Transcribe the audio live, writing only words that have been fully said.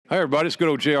Hi, everybody. It's good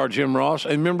old JR Jim Ross,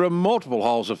 a member of multiple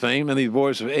Halls of Fame and the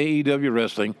voice of AEW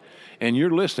Wrestling. And you're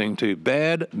listening to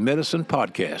Bad Medicine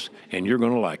Podcast, and you're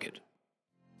going to like it.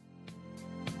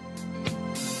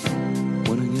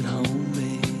 When I get home,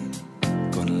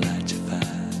 babe, gonna light your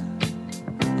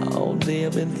fire. All day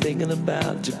I've been thinking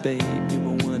about you, babe. You're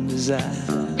my one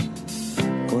desire.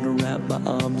 Gonna wrap my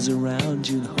arms around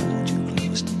you and hold you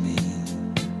close to me.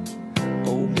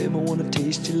 Oh, babe, I wanna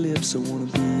taste your lips. I wanna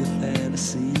be a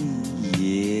fantasy.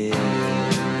 Yeah.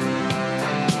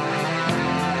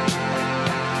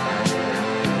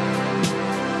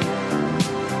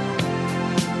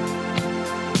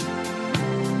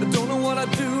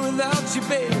 I'd do without you,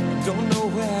 babe. Don't know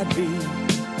where I'd be.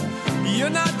 You're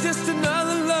not just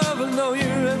another lover, no,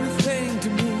 you're everything to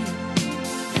me.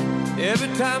 Every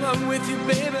time I'm with you,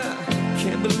 baby, I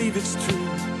can't believe it's true.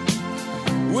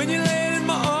 When you lay in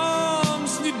my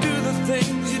arms and you do the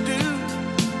things you do,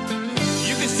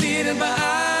 you can see it in my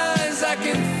eyes, I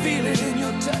can feel it in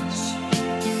your touch.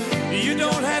 You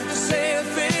don't have to say a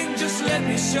thing, just let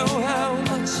me show how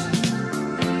much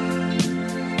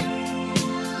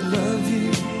love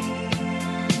you,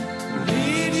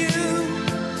 need you,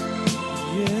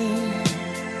 yeah.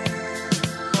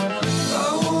 I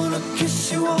wanna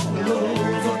kiss you all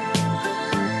over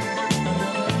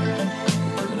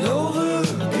and over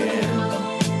again.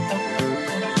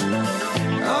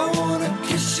 I wanna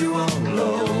kiss you all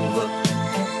over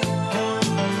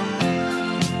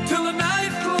till the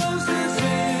night closes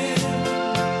in.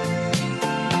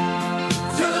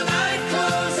 Till the night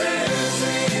closes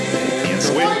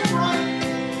in.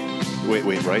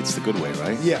 Wait, right's the good way,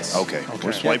 right? Yes. Okay.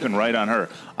 We're swiping right on her.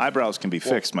 Eyebrows can be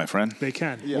fixed, my friend. They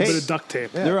can. Yes. A bit of duct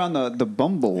tape. Yeah. They're on the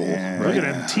Bumble. Yeah. Look at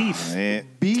them teeth.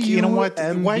 You know what?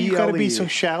 Why you gotta be B-U-M-B-L-E. so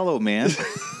shallow, man?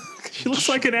 She looks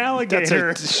like an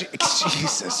alligator.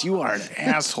 Jesus, you are an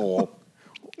asshole.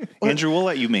 Andrew, we'll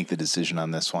let you make the decision on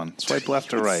this one. Swipe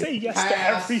left or Say right? yes to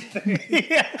everything.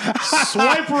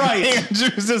 Swipe right.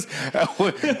 Andrew says,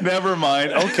 never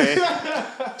mind. Okay.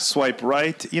 Swipe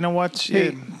right. You know what?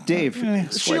 Hey, Dave.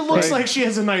 She looks like she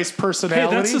has a nice personality.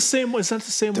 Hey, that's the same. Was that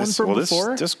the same one from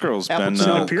before? This girl's Apple been to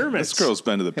the pyramids. This girl's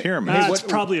been to the pyramids. It's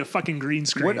probably a fucking green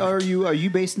screen. What are you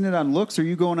basing it on looks, or are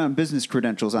you going on business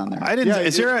credentials on there? I didn't. Yeah,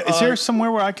 is there somewhere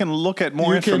where I can look at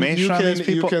more you can- information you on can- these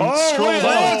people? you can scroll wait,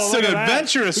 down. that's Look an at that.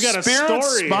 adventurous We got a spirit,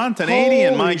 story. spontaneity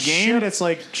in my Holy game. shit, it's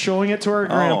like showing it to our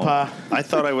grandpa. I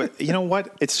thought I would. You know what?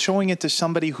 It's showing it to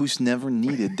somebody who's never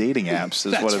needed dating apps.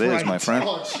 Is what it is, right. my friend.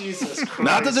 Oh, Jesus Christ.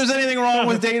 Not that there's anything wrong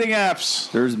with dating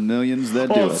apps. There's millions that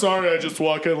do Oh, it. sorry, I just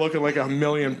walk in looking like $1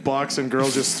 million and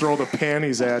girls just throw the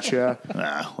panties at you.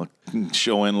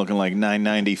 Show in looking like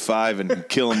 $9.95 and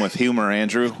kill him with humor,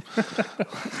 Andrew.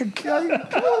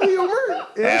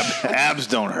 Abs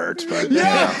don't hurt, but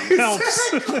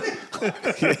helps?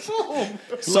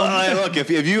 So look,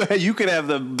 if you could have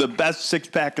the best six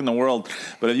pack in the world,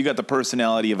 but if you got the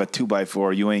personality of a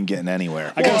 2x4, you ain't getting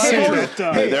anywhere. I gotta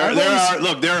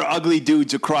say There are ugly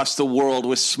dudes across the world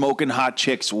with smoking hot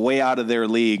chicks way out of their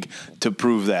league to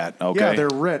prove that. Okay, Yeah, they're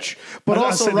rich. But I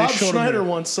also, said they Rob showed him Schneider their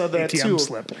once said that ATM too.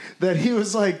 slip. That he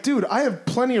was like, dude, I have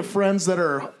plenty of friends that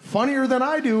are funnier than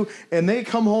I do, and they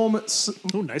come home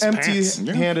Ooh, nice pants.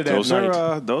 empty-handed at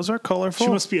night. Those are colorful.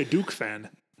 She must be a Duke fan.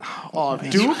 Oh,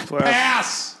 Duke,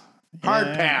 pass. Hard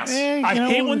pass. I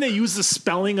hate when they use the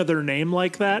spelling of their name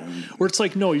like that, where it's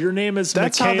like, no, your name is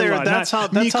That's Michaela, how that's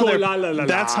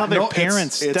how their No,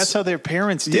 parents. it's- That's how their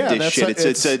parents did Yeah, this that's shit. a-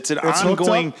 It's an it's hooked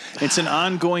ongoing. up. It's an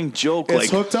ongoing joke. It's like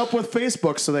hooked up with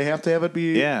Facebook, so they have to have it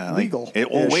be legal.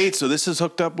 Wait, so this is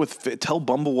hooked up with. Tell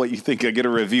Bumble what you think. I get a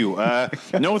review.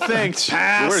 No thanks.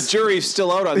 Pass. Our jury's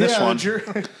still out on this one.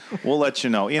 We'll let you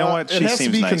know. You know what? it She has to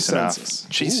seems be nice consensus.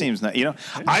 enough. She seems nice. You know,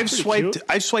 I've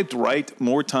swiped right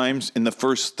more times in the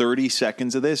first 30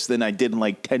 seconds of this than I did in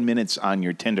like 10 minutes on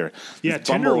your Tinder. Yeah,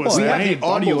 Tinder was we have lame. the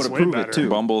audio Bumble's to way prove better. it too.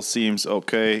 Bumble seems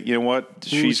okay. You know what?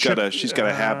 She's got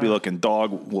a happy looking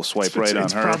dog. We'll swipe right on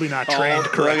It's her. probably not trained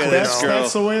Look correctly. at this though. girl.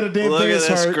 That's the way to Dave Look at Bay's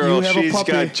this heart. girl. You have a She's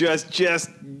puppy. got just.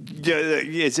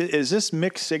 Is this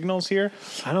mixed signals here?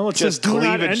 I know it says do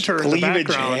not enter in the cleavage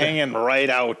background. hanging right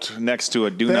out next to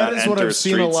a do That not is enter what I've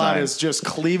seen a street lot sign. is just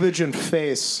cleavage and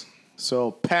face.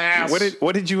 So pass.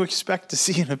 What did you expect to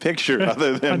see in a picture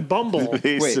other than On Bumble.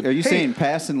 face Wait, and- are you saying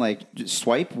pass and like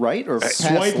swipe right or pass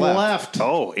Swipe left.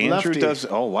 Oh, Andrew Lefty. does.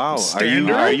 Oh, wow.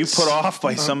 Standards? Are you put off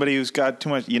by somebody who's got too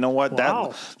much? You know what?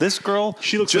 Wow. This girl.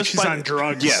 She looks like she's on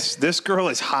drugs. Yes, this girl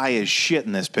is high as shit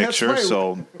in this picture. right.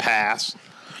 So pass.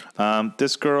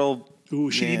 This girl. Ooh,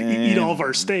 she'd eat all of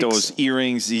our steaks. Those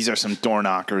earrings, these are some door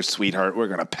knockers, sweetheart. We're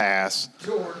going to pass.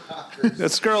 Door knockers.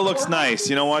 This girl looks nice.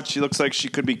 You know what? She looks like she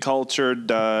could be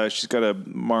cultured. She's got a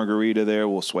margarita there.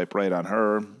 We'll swipe right on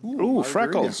her. Ooh,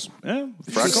 freckles. Yeah,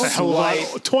 freckles.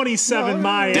 White. 27,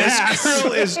 my ass. This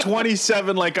girl is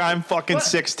 27 like I'm fucking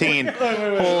 16.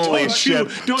 Holy shit.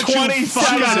 Don't you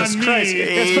fuck on me.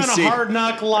 It's been a hard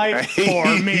knock life for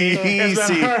me. It's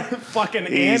been hard fucking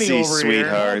Annie Easy, over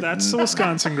sweetheart. Oh, that's the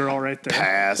Wisconsin girl right there.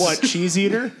 Pass. What, cheese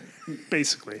eater?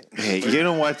 Basically. Hey, you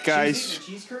know what, guys?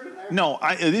 No,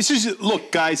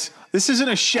 look, guys, this isn't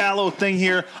a shallow thing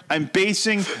here. I'm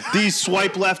basing these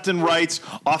swipe left and rights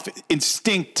off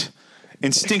instinctual.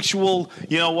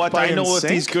 You know what? I know if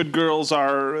these good girls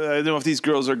are. I know if these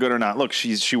girls are good or not. Look,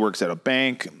 she works at a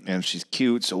bank and she's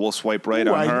cute, so we'll swipe right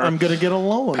on her. I'm gonna get a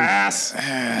loan. Pass.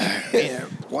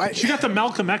 Why? She got the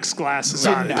Malcolm X glasses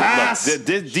on. Pass. Look,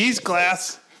 these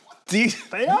glass. They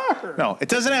are. No, it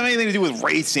doesn't have anything to do with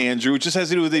race, Andrew. It just has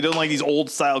to do with they don't like these old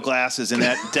style glasses and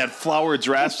that flower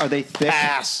dress. Are they thick?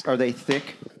 Pass. Are they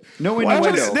thick? No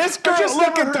innuendo. This girl,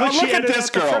 look at this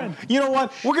girl. Friend. You know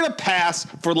what? We're gonna pass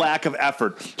for lack of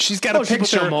effort. She's got a she put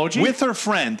the picture emoji? with her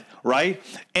friend, right?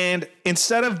 And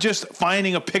instead of just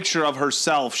finding a picture of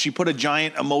herself, she put a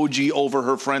giant emoji over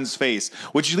her friend's face,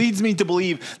 which leads me to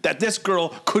believe that this girl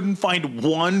couldn't find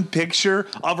one picture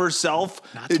of herself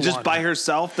just by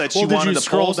herself that she wanted to post. Did you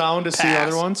scroll down to see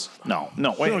other ones? No,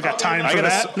 wait. We don't got time for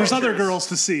that. There's other girls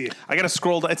to see. I gotta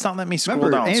scroll down. It's not letting me scroll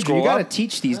Remember, down. Andrew, Scroll you got to up.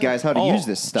 teach these guys how to use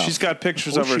this stuff. She's got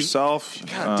pictures of herself.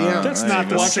 God damn. That's not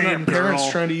the Watching same our parents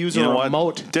girl. trying to use You a know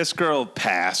remote. what? This girl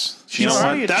pass. You know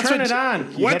what? Turn it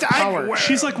on. You hit power.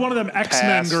 She's like one of them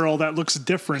X-Men girl that looks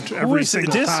different every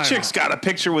single time. This chick's got a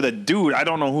picture with a dude. I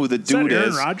don't know who the dude is.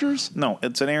 Aaron Rodgers? No,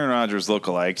 it's an Aaron Rodgers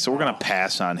lookalike. So we're gonna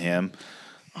pass on him.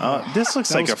 This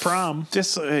looks like a prom.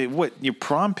 What your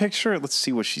prom picture? Let's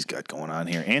see what she's got going on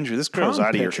here. Andrew, this girl's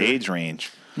out of your age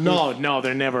range. No,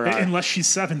 they never are. Unless she's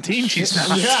 17, she's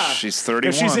not. Yeah. She's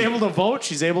 31. If she's able to vote,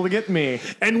 she's able to get me.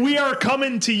 And we are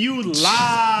coming to you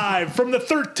live from the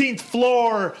 13th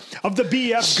floor of the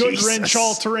BF Goodwrench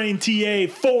All-Terrain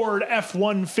TA Ford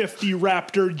F-150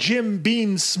 Raptor Jim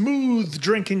Beam Smooth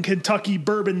Drinking Kentucky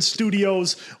Bourbon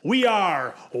Studios. We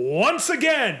are once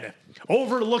again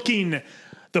overlooking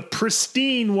the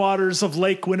pristine waters of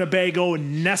Lake Winnebago,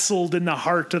 nestled in the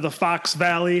heart of the Fox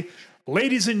Valley.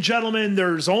 Ladies and gentlemen,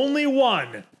 there's only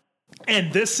one,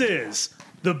 and this is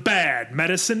the Bad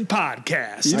Medicine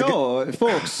Podcast. You know,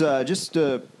 folks, just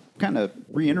to kind of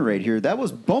reiterate here, that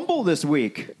was Bumble this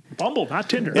week. Bumble, not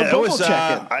Tinder. Yeah, Bumble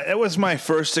it was my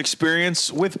first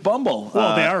experience with Bumble.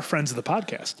 Well, they are friends of the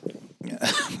podcast.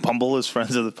 Bumble is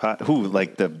friends of the pod. Who,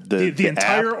 like the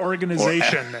entire app?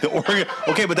 organization.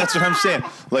 Okay, but that's what I'm saying.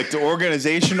 Like the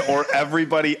organization or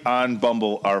everybody on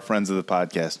Bumble are friends of the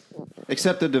podcast.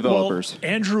 Except the developers.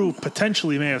 Well, Andrew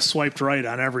potentially may have swiped right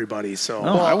on everybody. So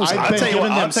I'll tell you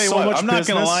what. I'm not going to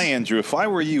business. lie, Andrew. If I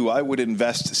were you, I would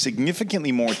invest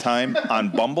significantly more time on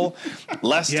Bumble,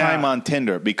 less time on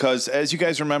Tinder, because as you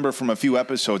guys remember from a few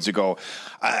episodes ago,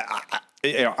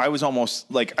 I was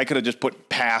almost like I could have just put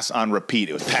pass on repeat.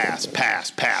 It was pass,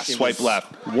 swipe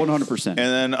left. 100%. And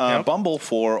then Bumble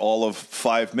for all of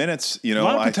 5 minutes. You know, a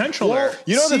lot of potential there.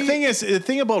 You know, the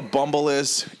thing about Bumble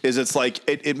is it's like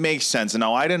it makes sense. And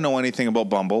now I didn't know anything about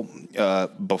Bumble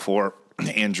before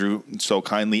Andrew so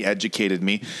kindly educated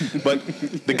me, but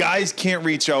the guys can't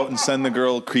reach out and send the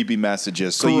girl creepy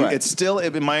messages. So it's still,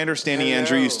 in my understanding,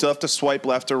 Andrew, you still have to swipe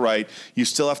left or right. You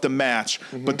still have to match,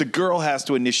 but the girl has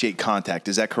to initiate contact.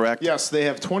 Is that correct? Yes, they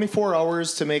have 24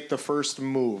 hours to make the first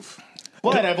move.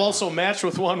 But I've also matched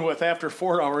with one with after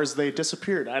 4 hours, they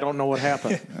disappeared. I don't know what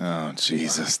happened. Oh,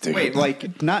 Jesus, dude. Wait,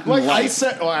 like, not in Like I life.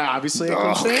 said, well, obviously.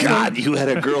 Oh, God, you had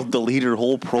a girl delete her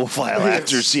whole profile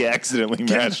after she accidentally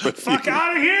matched with you. Fuck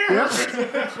out of here!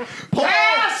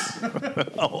 Pass!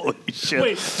 Holy shit.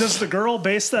 Wait, does the girl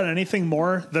base that on anything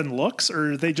more than looks,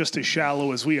 or are they just as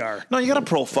shallow as we are? No, you got a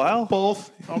profile.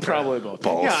 Both. Probably both.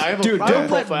 Both. Yeah, I have Dude, I have don't a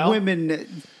profile. let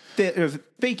women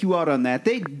fake you out on that.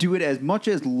 They do it as much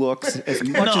as looks, as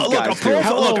much as look, guys a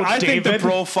profile. do. Look, I think David. the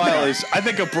profile is. I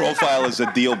think a profile is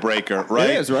a deal breaker,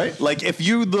 right? It is, right? Like if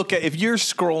you're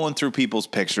scrolling through people's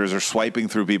pictures or swiping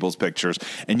through people's pictures,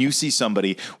 and you see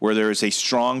somebody where there is a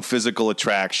strong physical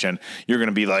attraction, you're going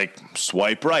to be like,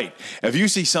 swipe right. If you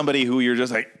see somebody who you're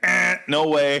just like, no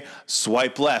way,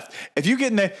 swipe left. If you get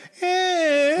in the,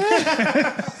 A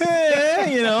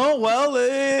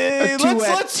 2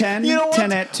 at 10,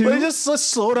 10 at 2. Let's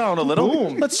slow down a little.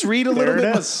 Boom. Let's read a little There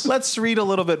it bit. is. Let's read a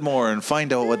little bit more and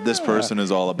find out what this person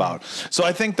is all about. So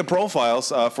I think the profiles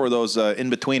for those in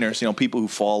betweeners, people who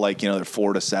fall like they're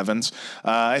 4 to 7s.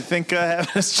 I think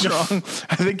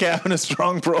having a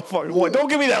strong profile. What? Don't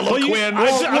give me that look, Quinn.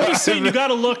 I'm just saying you got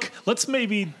to look. Let's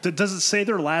maybe. Does it say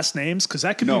their last names? Because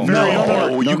that could be very.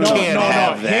 You can't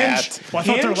have that. Well, I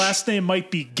thought their last name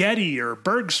might be Getty or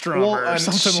Bergstrom or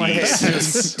something like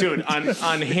that. Dude,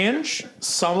 on Hinge,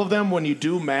 some of them, when you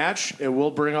do match, it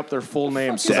will bring up their full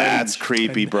name. So That's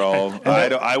creepy, bro.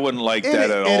 I wouldn't like that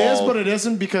at all. It is, but it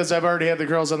isn't, because I've already had the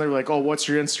girls on there like, oh, what's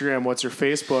your Instagram? What's your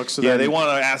Facebook? So they want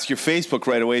to ask your Facebook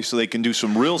right away so they can do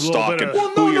some real stalking. of-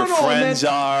 Who your friends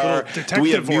are? Do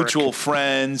we have detective work. mutual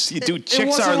friends? Dude, chicks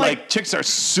wasn't are like- chicks are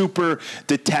super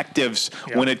detectives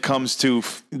when it comes to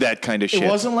that kind of shit. It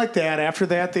wasn't like that. After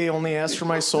that, they only asked for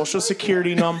my social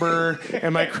security number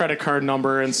and my credit card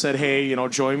number and said, hey,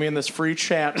 join me in this free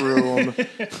chat room.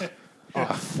 Oh,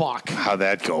 fuck. How'd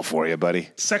that go for you, buddy?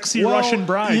 Sexy Russian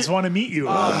brides want to meet you.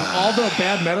 All the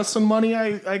bad medicine money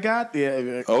I got,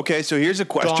 yeah. Okay, so here's a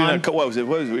question. Gone. What was it?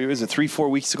 Was it 3-4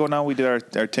 weeks ago now we did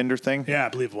our Tinder thing? Yeah, I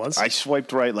believe it was. I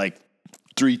swiped right like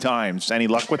 3 times. Any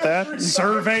luck with that?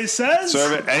 Survey says.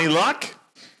 Any luck?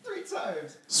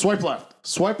 Swipe left.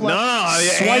 Swipe left.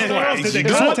 No, Swipe and- left. Did they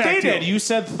That's what they contact did. you? You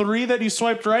said 3 that you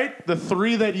swiped right. The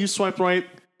 3 that you swiped right,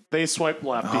 they swiped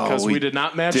left because we did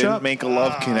not match didn't up. make a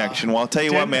love connection. Well, I'll tell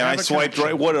you what, Didn't man. I have a swiped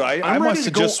connection. right. What did I? I I'm must ready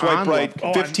have to just go swiped on right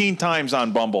one. 15 times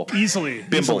on Bumble. Easily.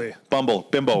 Bumble.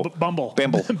 Bimbo. Bumble.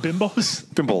 Bimble.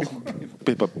 Bimbos.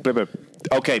 Bimble.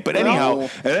 Okay, but anyhow,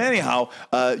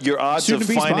 your odds Soon of to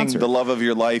be finding sponsored. the love of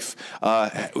your life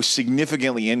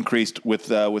significantly increased with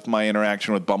my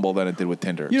interaction with Bumble than it did with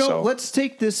Tinder. Let's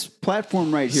take this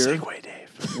platform right here. Segue,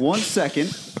 Dave. 1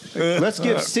 second. Let's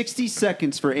give 60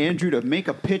 seconds for Andrew to make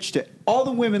a pitch to all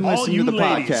the women All listening you to the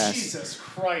ladies. podcast. Jesus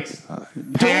Christ.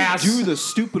 Don't do the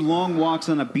stupid long walks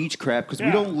on a beach crap because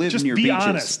we don't live just near be beaches.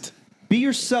 honest. Be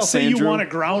yourself, Say Andrew. you want to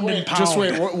ground and pound. Just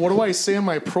wait. What do I say in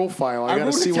my profile? I gotta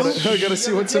wrote see it what down I gotta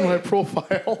see what's in my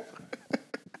profile.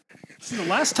 See, the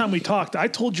last time we talked, I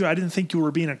told you I didn't think you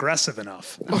were being aggressive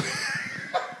enough.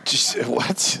 Just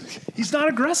what? He's not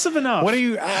aggressive enough. What are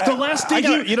you? The last date,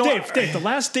 Dave. Dave. The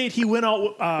last date he went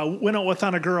out with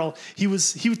on a girl. He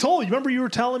told. You remember you were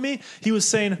telling me he was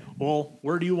saying, "Well,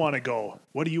 where do you want to go?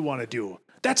 What do you want to do?"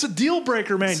 That's a deal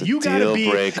breaker, man. You got to be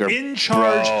in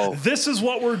charge. bro. This is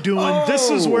what we're doing. This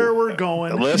is where we're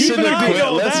going. Listen Even to I Quinn.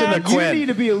 know Listen that. to Quinn. You need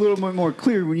to be a little bit more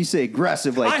clear when you say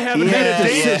aggressive. Like I haven't had a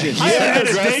date. decisions. I haven't had a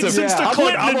date Aggressive. since the How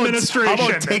Clinton about administration. How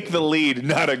about take the lead,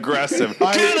 not aggressive?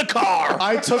 Get in the car.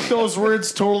 I took those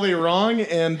words totally wrong,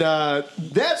 and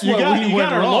That's you what got, we you went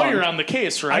got our wrong. lawyer on the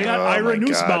case, I right? got my Ira God.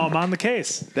 Nussbaum on the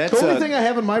case. That's The only a thing I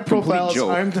have in my profile is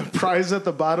joke. I'm the prize at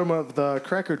the bottom of the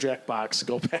Cracker Jack box.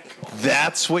 Go back.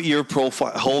 That's what your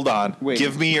profile. Hold on. Wait.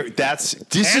 Give me your. Hand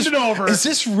it over. Is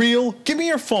this real? Give me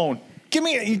your phone. Give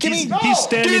me. He's Give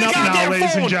standing me the up now, goddamn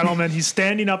ladies and phone. gentlemen. He's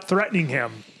standing up, threatening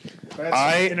him.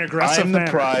 I'm aggressive the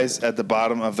manner. prize at the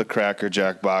bottom of the Cracker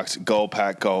Jack box. Go,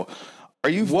 Pat, go. Are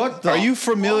you What the Are you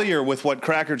familiar with what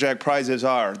Cracker Jack prizes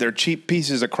are? They're cheap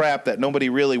pieces of crap that nobody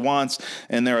really wants,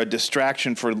 and they're a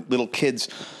distraction for little kids.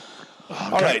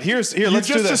 All right, here. Let's You do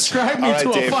just this. described me All right,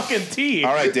 to Dave. a fucking T.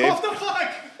 All right, Dave. What the fuck?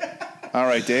 All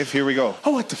right, Dave. Here we go.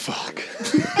 Oh, what the fuck?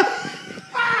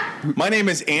 My name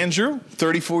is Andrew,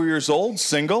 34 years old,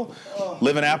 single,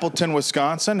 live in Appleton,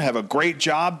 Wisconsin, have a great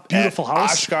job Beautiful at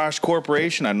house. Oshkosh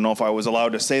Corporation. I don't know if I was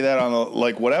allowed to say that on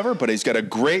whatever, but he's got a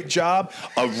great job,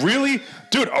 a really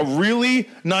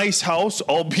nice house,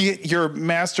 albeit your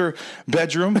master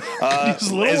bedroom,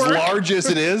 as large as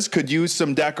it is, could use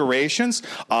some decorations.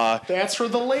 That's for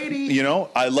the lady.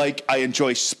 I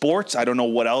enjoy sports. I don't know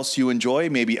what else you enjoy,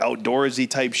 maybe outdoorsy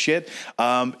type shit.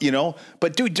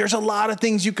 But dude, there's a lot of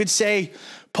things you could say.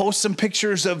 Post some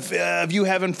pictures of you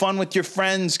having fun with your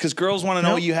friends because girls want to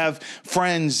know you have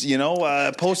friends.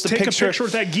 Post Take a picture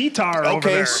with that guitar over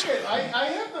there. I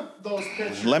have those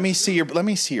pictures. Let me see your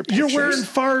pictures. You're wearing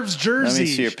Favre's jersey. Let me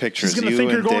see your pictures. He's going to You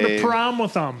think you're and going Dave. to prom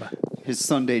with him. his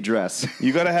Sunday dress.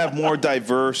 You got to have more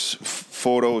diverse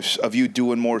photos of you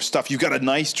doing more stuff. You got a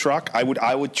nice truck. I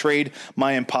would trade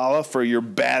my Impala for your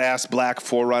badass black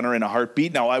 4Runner in a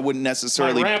heartbeat. Now I wouldn't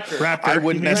necessarily. My Raptor. I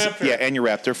wouldn't You mean necessarily. Raptor. Yeah, and your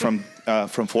Raptor from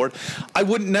Ford. I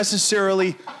wouldn't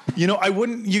necessarily. I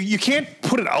wouldn't. You can't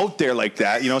put it out there like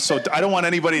that. So I don't want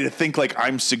anybody to think like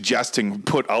I'm suggesting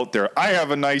put out there. I have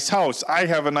a nice house. I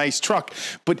have a nice truck,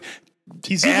 but.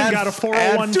 He's even got a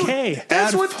 401k.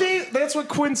 That's what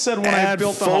Quinn said when I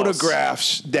built the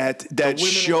photographs house. that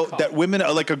show that women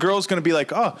are like, a girl's going to be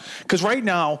like, oh, because right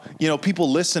now,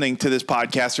 people listening to this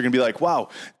podcast are going to be like, wow,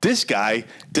 this guy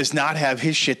does not have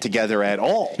his shit together at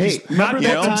all. Hey, He's not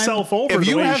putting himself over. If the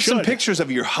you way have he some should. pictures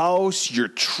of your house, your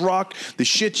truck, the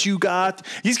shit you got,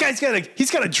 he's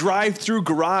got a drive-through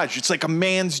garage. It's like a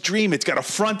man's dream. It's got a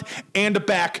front and a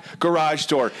back garage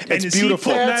door. And It's is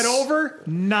beautiful. he putting that over?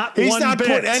 Not He's one not bit.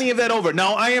 put any of that over.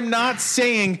 Now, I am not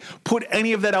saying put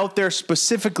any of that out there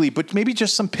specifically, but maybe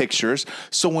just some pictures.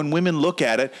 So when women look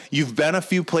at it, you've been a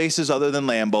few places other than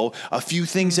Lambeau, a few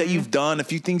things that you've done, a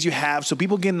few things you have, so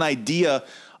people get an idea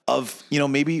of,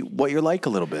 maybe what you're like a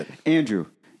little bit. Andrew,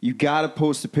 you got to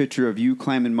post a picture of you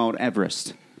climbing Mount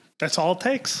Everest. That's all it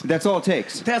takes. That's all it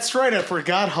takes. That's right. I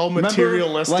forgot how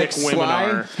materialistic women Sly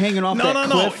are. hanging off that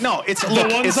cliff. No. It's The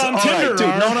ones on all Tinder right, dude.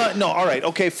 are. No. All right.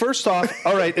 Okay. First off,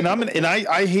 all right. And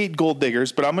I hate gold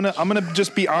diggers, but I'm gonna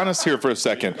just be honest here for a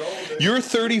second. You're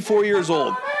 34 years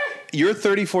old. You're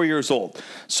 34 years old.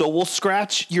 So we'll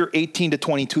scratch your 18 to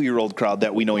 22-year-old crowd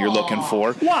that we know you're looking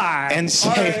for. Why? And say,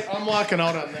 All right, I'm walking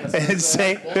out on this.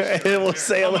 and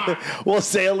we'll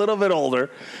say a little bit older.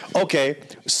 Okay.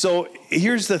 So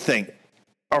here's the thing.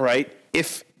 All right.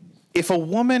 If a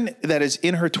woman that is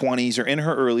in her 20s or in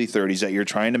her early 30s that you're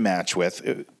trying to match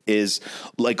with is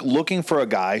like looking for a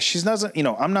guy, she's doesn't,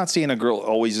 I'm not saying a girl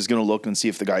always is going to look and see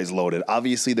if the guy's loaded.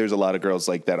 Obviously, there's a lot of girls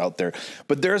like that out there,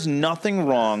 but there's nothing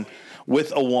wrong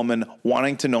with a woman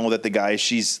wanting to know that the guy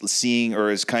she's seeing or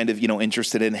is kind of,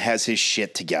 interested in has his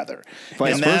shit together.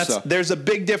 Vice versa. There's a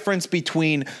big difference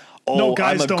between, No,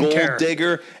 guys I'm a don't gold care.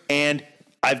 digger and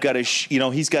I've got his,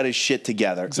 he's got his shit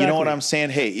together. Exactly. You know what I'm saying?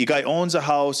 Hey, you guy owns a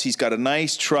house. He's got a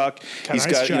nice truck. He's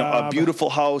nice got, a job. beautiful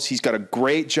house. He's got a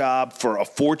great job for a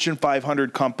Fortune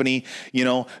 500 company.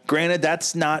 Granted, that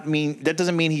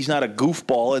doesn't mean he's not a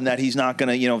goofball and that he's not going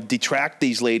to, detract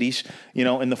these ladies,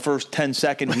 in the first 10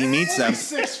 seconds he meets them.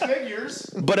 6 figures.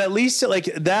 But at least like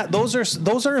that, those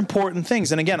are important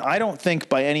things. And again, I don't think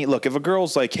by any look, if a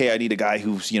girl's like, hey, I need a guy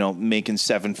who's, making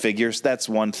 7 figures, that's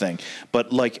one thing.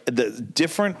 But like the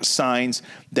different signs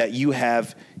that you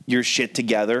have your shit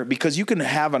together, because you can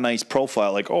have a nice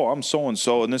profile like, oh, I'm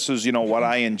so-and-so, and this is, what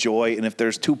I enjoy. And if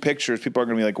there's 2 pictures, people are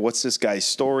going to be like, what's this guy's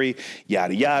story?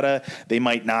 Yada, yada. They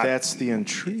might not. That's the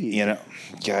intrigue.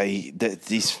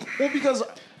 These. Well, because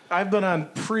I've been on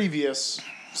previous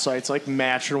sites like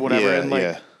Match or whatever,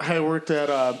 and I worked at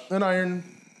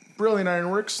Brilliant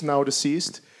Ironworks, now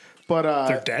deceased, but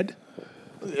They're dead?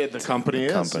 the company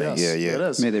is. Yes, yeah. it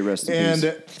is. May they rest in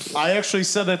peace. I actually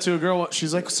said that to a girl.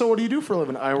 She's like, so what do you do for a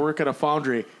living? I work at a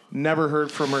foundry. Never heard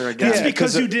from her again. That's Yeah,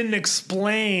 because 'cause you didn't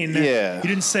explain. Yeah. You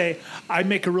didn't say, I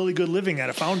make a really good living at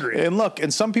a foundry. And look,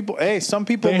 and some people They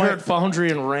might. heard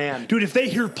foundry and ran. Dude, if they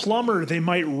hear plumber, they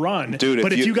might run. Dude,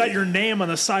 but if if you- you got your name on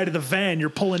the side of the van, you're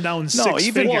pulling down 6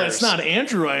 even- figures. Well, it's not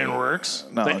Andrew Ironworks.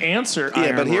 No. The answer Yeah,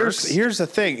 Ironworks. but here's the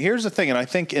thing, and I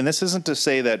think, and this isn't to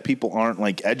say that people aren't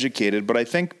like educated, but I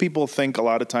think people think a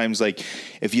lot of times like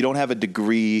if you don't have a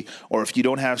degree or if you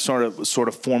don't have sort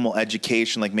of formal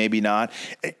education, like maybe not,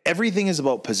 everything is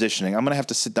about positioning. I'm gonna have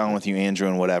to sit down with you, Andrew,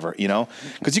 and whatever,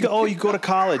 because you go to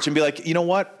college and be like, you know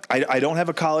what, I don't have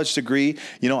a college degree,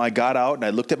 I got out and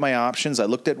I looked at my options, I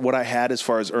looked at what I had as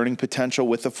far as earning potential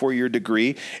with a 4-year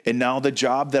degree, and now the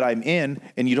job that I'm in,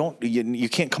 and you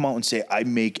can't come out and say I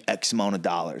make X amount of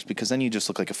dollars, because then you just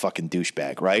look like a fucking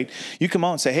douchebag, right? You come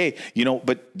out and say, hey,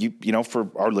 but for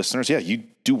our listeners, yeah, you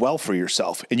do well for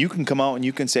yourself. And you can come out and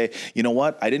you can say, you know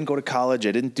what, I didn't go to college,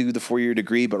 I didn't do the 4-year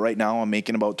degree, but right now I'm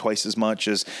making about twice as much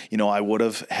as, I would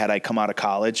have had I come out of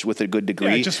college with a good degree.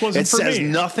 Yeah, it just wasn't for says me.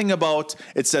 nothing about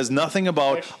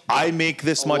I make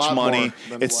this much lot money.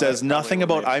 more than It says what I nothing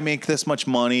probably about I make this much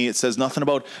money. It says nothing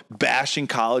about bashing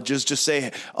colleges. Just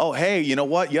say, oh, hey, you know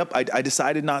what? Yep, I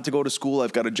decided not to go to school.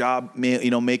 I've got a job,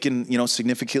 making,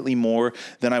 significantly more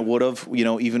than I would have,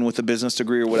 even with a business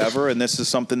degree or whatever. And this is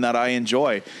something that I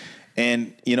enjoy.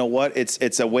 And you know what?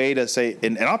 It's a way to say,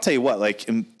 and I'll tell you what, like,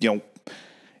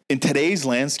 in today's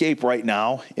landscape right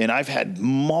now, and I've had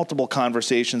multiple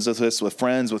conversations of this with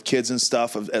friends, with kids and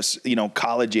stuff of,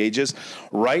 college ages.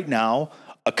 Right now,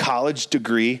 a college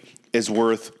degree is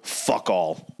worth fuck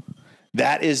all.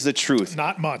 That is the truth.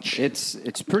 Not much. It's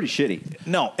pretty shitty.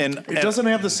 No, and It doesn't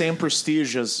have the same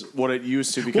prestige as what it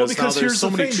used to, because now there's here's so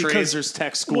the many thing, trades, there's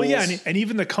tech schools. Well, yeah, and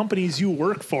even the companies you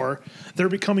work for, they're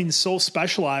becoming so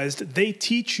specialized. They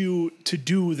teach you to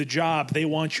do the job they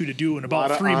want you to do in about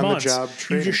Lot of 3 months. on-the-job You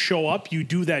training. just show up, you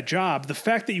do that job. The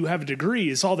fact that you have a degree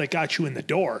is all that got you in the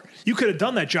door. You could have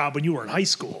done that job when you were in high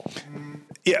school.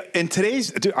 Yeah,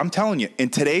 dude, I'm telling you, in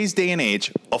today's day and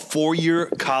age, a 4-year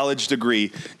college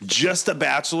degree, just a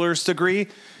bachelor's degree,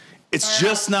 it's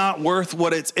just not worth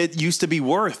what it used to be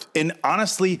worth. And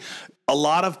honestly, a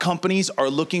lot of companies are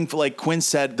looking for, like Quinn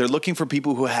said, they're looking for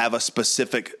people who have a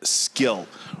specific skill,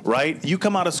 right? You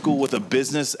come out of school with a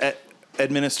business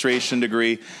administration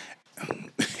degree.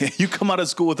 You come out of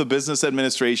school with a business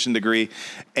administration degree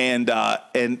and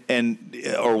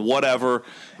or whatever,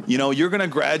 you're going to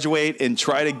graduate and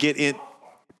try to get in.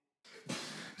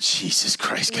 Jesus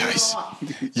Christ, guys.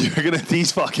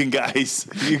 These fucking guys,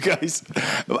 you guys.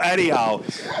 Anyhow.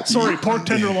 Sorry, pork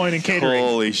tenderloin and catering.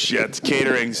 Holy shit,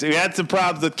 caterings. We had some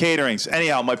problems with caterings.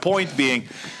 Anyhow, my point being,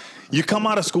 you come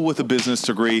out of school with a business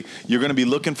degree, you're going to be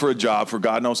looking for a job for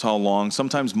God knows how long,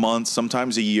 sometimes months,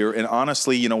 sometimes a year. And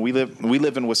honestly, we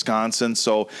live in Wisconsin,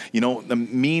 so the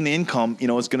mean income,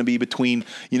 is going to be between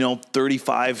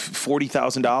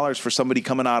 $35,000-$40,000 for somebody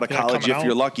coming out of college if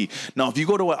you're lucky. Now, if you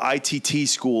go to an ITT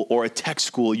school or a tech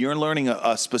school, you're learning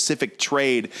a specific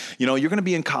trade. You're going to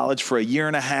be in college for a year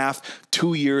and a half,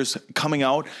 2 years coming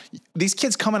out. These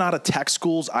kids coming out of tech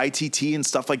schools, ITT and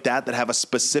stuff like that have a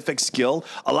specific skill.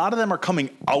 A lot of them are coming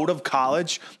out of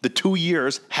college, the 2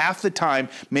 years, half the time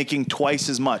making twice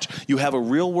as much. You have a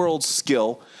real world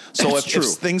skill. So if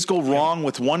things go wrong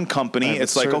with one company,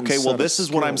 it's like, okay, well, this is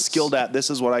what I'm skilled at.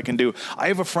 This is what I can do. I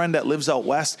have a friend that lives out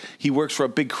west. He works for a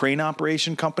big crane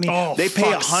operation company. Oh, they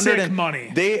pay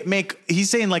money. They make, he's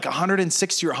saying like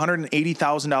 $160,000 or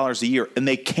 $180,000 a year. And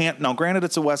they can't, now granted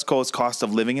it's a West Coast, cost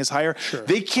of living is higher. Sure.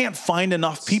 They can't find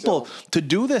enough people to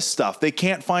do this stuff. They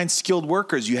can't find skilled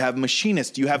workers. You have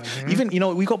machinists. You have even,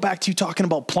 we go back to you talking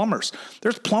about plumbers.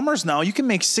 There's plumbers now. You can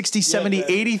make $60,000,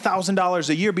 $70,000, $80,000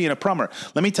 a year being a plumber.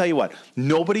 Let me tell you what,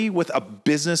 nobody with a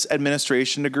business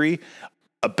administration degree,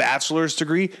 a bachelor's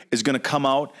degree, is going to come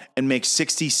out and make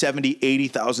 $60,000,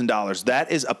 $70,000, $80,000.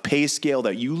 That is a pay scale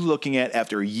that you're looking at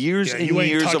after years and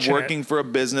years of working for a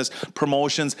business,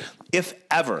 promotions, if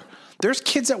ever. There's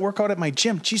kids that work out at my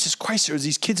gym. Jesus Christ, there's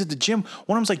these kids at the gym.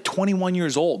 One of them's like 21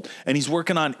 years old, and he's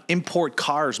working on import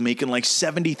cars, making like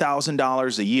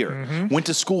 $70,000 a year. Went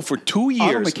to school for 2 years.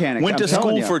 Auto mechanic, Went to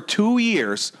school for 2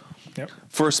 years. Yep.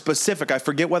 For a specific, I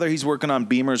forget whether he's working on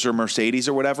Beamers or Mercedes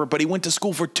or whatever, but he went to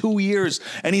school for 2 years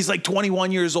and he's like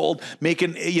 21 years old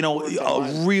making,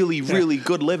 a really, really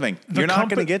good living. You're not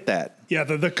going to get that. Yeah.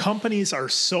 The companies are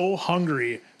so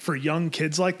hungry for young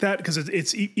kids like that, because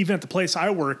it's even at the place I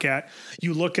work at,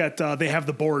 you look at, they have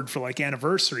the board for like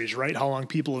anniversaries, right? How long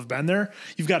people have been there.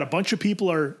 You've got a bunch of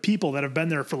people that have been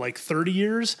there for like 30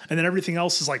 years. And then everything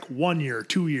else is like 1 year,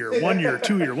 2 year, 1 year,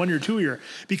 2 year, 1 year, 2 year,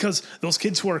 because those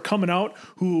kids who are coming out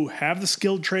who have the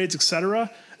skilled trades, et cetera,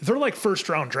 they're like first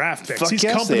round draft picks. These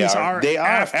companies are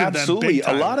after absolutely. them big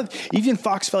time. A lot of even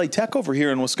Fox Valley Tech over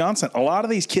here in Wisconsin, a lot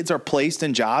of these kids are placed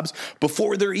in jobs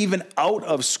before they're even out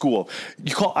of school.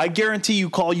 I guarantee you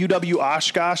call UW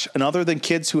Oshkosh, and other than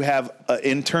kids who have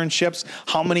internships,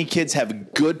 how many kids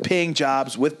have good paying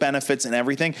jobs with benefits and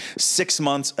everything 6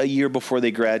 months, a year before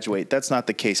they graduate? That's not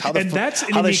the case. How did we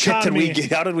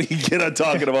get on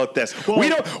talking about this? Well, we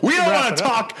don't want to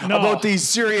talk about these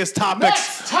serious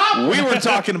topics. We were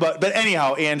talking about, but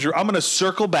anyhow, Andrew, I'm going to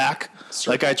circle back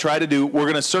like I try to do. We're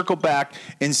going to circle back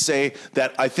and say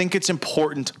that I think it's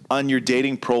important on your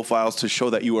dating profiles to show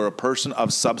that you are a person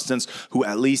of substance who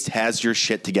at least has your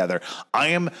shit together. I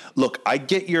am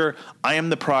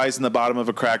the prize in the bottom of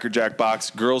a Cracker Jack box.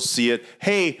 Girls see it.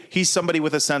 Hey, he's somebody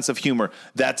with a sense of humor.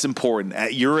 That's important.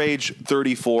 At your age,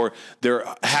 34, there's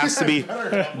a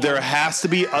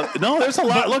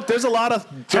lot of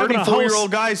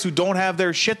 34-year-old guys who don't have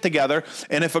their shit together.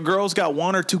 And if a girl's got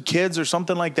 1 or 2 kids or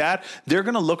something like that, they're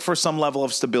going to look for some level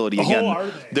of stability. Again, are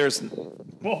they?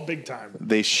 Well, big time.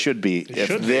 They should be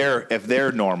if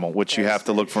they're normal, which you have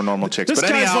to look for normal chicks. This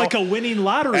guy's like a winning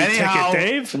lottery ticket,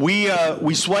 Dave. We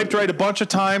swiped right a bunch of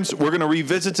times. We're going to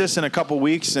revisit this in a couple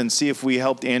weeks and see if we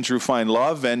helped Andrew find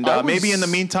love. And maybe in the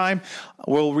meantime,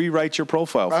 we'll rewrite your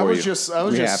profile for you.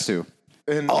 We have to.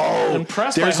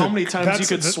 Impressed by how many times you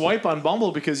could swipe on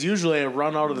Bumble, because usually I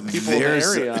run out of the people in the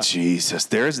area. Jesus,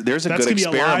 there's a good experiment. Be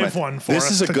a live one for this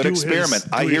us is a good experiment.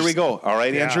 Here we go. All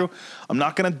right, yeah. Andrew. I'm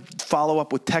not going to follow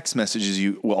up with text messages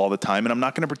all the time, and I'm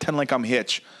not going to pretend like I'm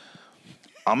Hitch.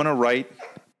 I'm going to write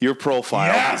your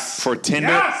profile for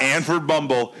Tinder and for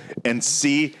Bumble and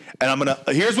see. And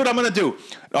here's what I'm going to do.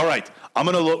 All right,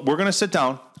 we're going to sit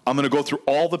down. I'm going to go through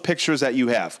all the pictures that you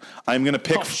have. I'm going to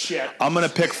pick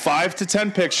 5 to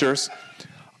 10 pictures.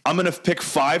 I'm going to pick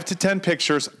 5 to 10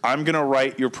 pictures. I'm going to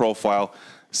write your profile.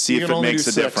 See if it makes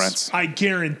a difference. I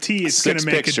guarantee it's going to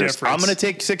make a difference. I'm going to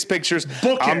take 6 pictures.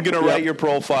 I'm going to write your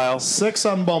profile. 6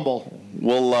 on Bumble.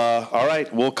 We'll all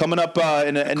right. Well, coming up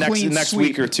in next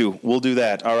week or two, we'll do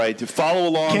that. All right. To follow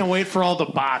along. Can't wait for all the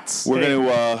bots. We're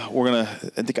gonna.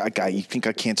 I think you think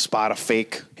I can't spot a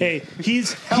fake? Hey,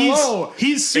 he's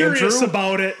serious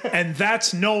about it, and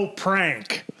that's no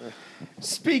prank.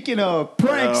 Speaking of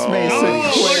pranks, Mason.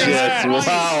 Oh, look at that.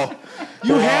 Wow.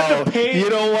 You had to pay.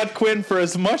 You know what, Quinn? For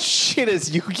as much shit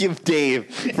as you give Dave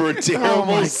for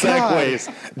terrible segues,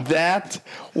 that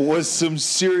was some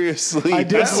seriously. I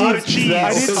did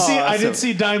That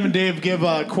see Diamond Dave give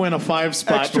Quinn a 5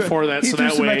 spot before that, so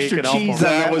that way he could help him.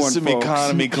 That was some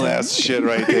economy class shit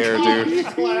right there, dude.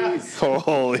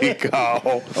 Holy cow!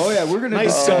 Oh yeah, we're gonna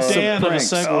Nice discuss some Dan of a pranks.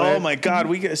 segue. Oh my God,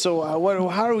 we get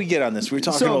how do we get on this? We were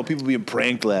talking about people being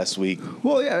pranked last week.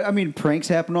 Well, yeah, I mean, pranks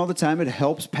happen all the time. It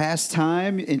helps pass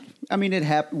time. It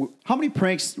happened. How many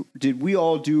pranks did we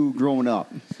all do growing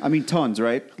up? I mean, tons,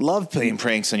 right? Love playing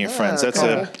pranks on your friends. That's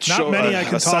a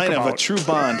sign of a about. true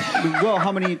bond. Well,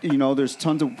 how many? There's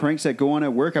tons of pranks that go on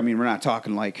at work. I mean, we're not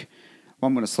talking like, well,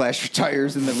 I'm going to slash your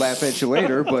tires and then laugh at you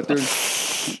later. But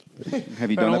there's. Have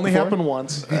you That done that only before? happened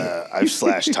once. I've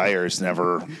slashed tires,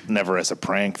 never as a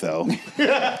prank though.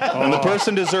 And the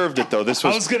person deserved it though. This I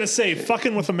was. was gonna say,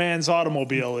 fucking with a man's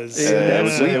automobile is. It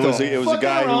was a Fucking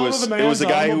guy around who with was. a It man's was a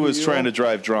guy who was automobile. trying to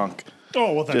drive drunk.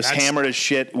 Oh well, then Just that's, hammered as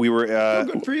shit. We were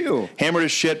Good for you. hammered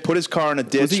as shit. Put his car in a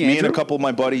ditch. he Me and a Andrew? couple of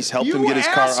my buddies helped You him get his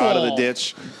car out of the asshole.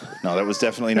 ditch. No, that was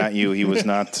definitely not you. He was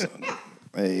not.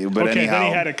 But okay, anyhow, then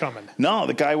he had it coming. No,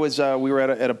 the guy was. We were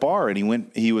at a bar, and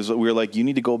we were like, "You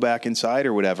need to go back inside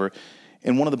or whatever."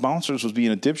 And one of the bouncers was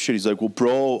being a dipshit. He's like, "Well,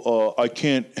 bro, I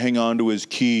can't hang on to his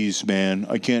keys, man.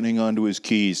 I can't hang on to his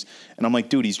keys." And I'm like,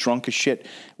 "Dude, he's drunk as shit."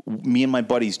 Me and my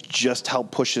buddies just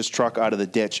helped push his truck out of the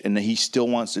ditch, and he still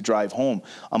wants to drive home.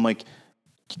 I'm like,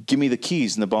 "Give me the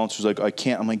keys." And the bouncer's like, "I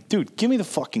can't." I'm like, "Dude, give me the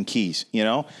fucking keys,"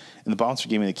 And the bouncer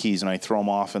gave me the keys, and I throw them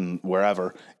off and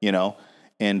wherever,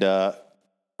 and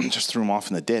just threw him off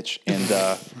in the ditch.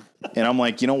 And I'm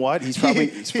like, you know what? He's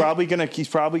probably gonna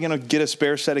get a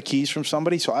spare set of keys from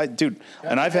somebody. So I've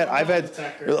had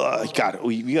God,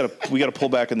 we gotta pull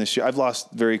back on this year. I've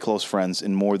lost very close friends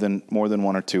in more than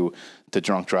one or two to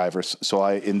drunk drivers.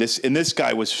 So this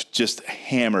guy was just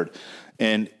hammered.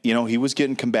 And, he was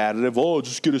getting combative. Oh,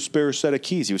 just get a spare set of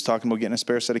keys. He was talking about getting a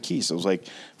spare set of keys. So I was like,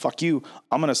 fuck you.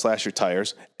 I'm going to slash your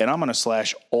tires, and I'm going to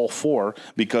slash all 4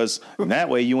 because that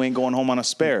way you ain't going home on a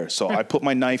spare. So I put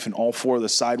my knife in all 4 of the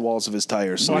sidewalls of his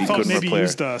tires so I he thought couldn't maybe you repair.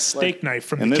 used a steak knife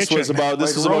from And the this kitchen.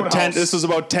 was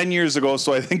about 10 years ago,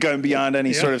 so I think I'm beyond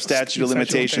any sort of statute of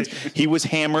limitations. He was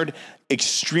hammered,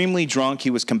 extremely drunk. He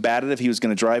was combative. He was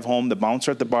going to drive home. The bouncer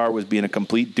at the bar was being a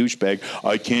complete douchebag.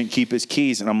 I can't keep his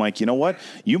keys. And I'm like, you know what?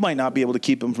 You might not be able to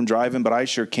keep him from driving, but I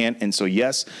sure can't. And so,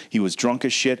 yes, he was drunk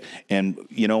as shit. And,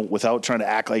 without trying to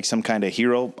act like some kind of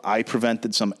hero, I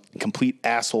prevented some complete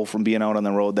asshole from being out on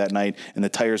the road that night. And the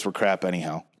tires were crap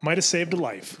anyhow. Might have saved a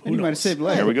life. Who You might have knows? saved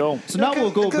life. There we go. So now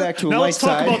we'll go back to a Now light let's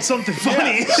talk side. about something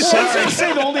funny. I was going to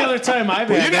say the only other time I've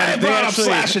had that, they actually,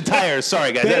 slashing tires.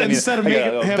 Sorry, guys. instead of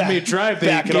having me drive, they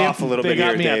back it off a little they bit got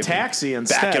here, me a Dave. taxi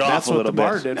instead. Back it off That's a what little the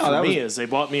bar bit. did No, for that me was- is they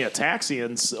bought me a taxi,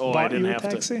 and I Bought didn't you a have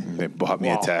taxi? They bought me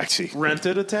a taxi.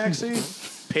 rented a taxi,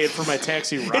 paid for my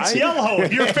taxi ride. It's yellow,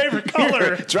 your favorite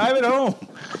color. Drive it home.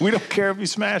 We don't care if you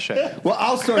smash it. Well,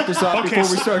 I'll start this off Okay,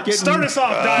 before we start getting. start us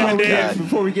off, Diamond Dave.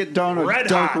 Before we get down a Red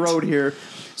dark hot. road here.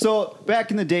 So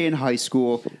back in the day in high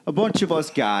school, a bunch of us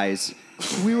guys,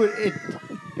 it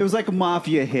was like a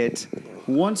mafia hit.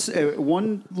 Once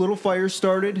one little fire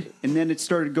started, and then it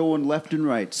started going left and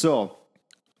right. So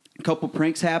a couple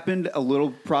pranks happened, a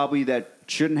little probably that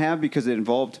shouldn't have because it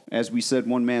involved, as we said,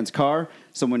 one man's car.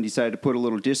 Someone decided to put a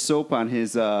little dish soap on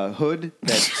his hood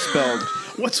that spelled.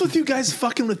 What's with you guys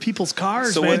fucking with people's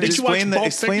cars, So man? Did you watch explain Pulp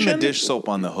the Fiction? dish soap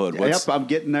on the hood. Yep, I'm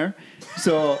getting there.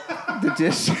 So the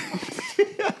dish.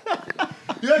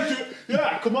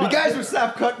 Yeah, come on. You guys would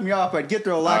stop cutting me off. I'd get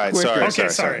there a lot All right, quicker. sorry. Okay,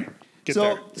 sorry. Get So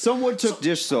there. someone took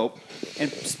dish soap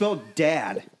and spelled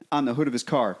 "dad" on the hood of his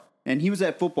car, and he was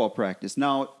at football practice.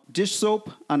 Now, dish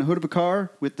soap on the hood of a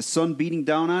car with the sun beating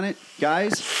down on it,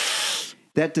 guys,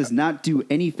 that does not do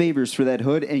any favors for that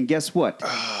hood. And guess what?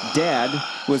 Dad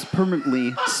was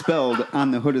permanently spelled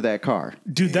on the hood of that car.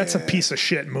 Dude, that's a piece of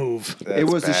shit move. It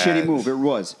was a bad. shitty move. It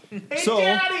was.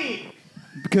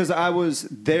 Because I was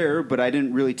there, but I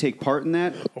didn't really take part in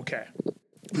that. Okay.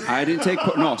 I didn't take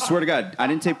part. No, swear to God, I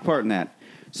didn't take part in that.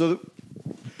 So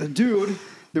the dude,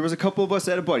 there was a couple of us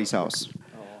at a buddy's house.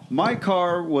 My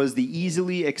car was the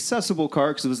easily accessible car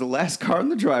because it was the last car in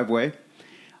the driveway.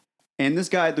 And this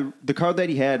guy, the car that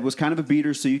he had was kind of a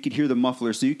beater, so you could hear the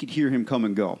muffler, so you could hear him come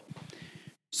and go.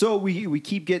 So we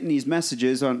keep getting these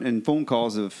messages and phone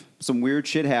calls of some weird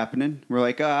shit happening. We're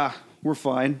like, we're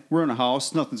fine. We're in a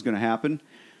house. Nothing's going to happen.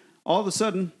 All of a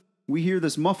sudden, we hear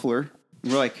this muffler.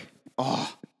 And we're like,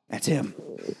 oh, that's him.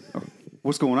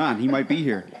 What's going on? He might be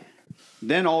here.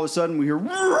 Then all of a sudden, we hear,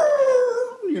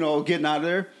 getting out of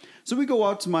there. So we go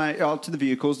out to the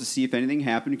vehicles to see if anything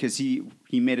happened because he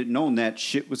made it known that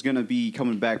shit was going to be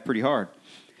coming back pretty hard.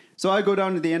 So I go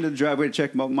down to the end of the driveway to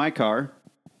check out my car.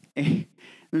 And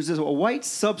there's a white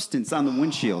substance on the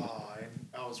windshield.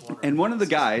 I was wondering. And one of the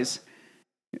guys,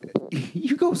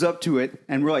 he goes up to it,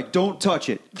 and we're like, don't touch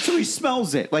it. So he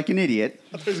smells it like an idiot.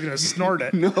 I thought he was going to snort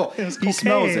it. No, It was he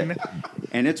smells cocaine. it.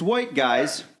 And it's white,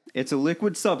 guys. It's a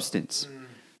liquid substance.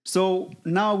 So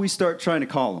now we start trying to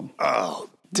call him. Oh,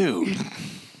 dude.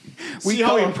 See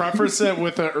how he prefaced it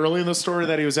with early in the story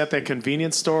that he was at that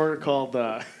convenience store called...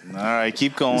 All right,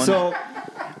 keep going. So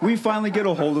we finally get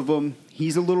a hold of him.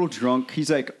 He's a little drunk.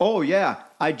 He's like, oh, yeah,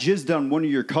 I jizzed on one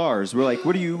of your cars. We're like,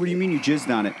 what do you mean you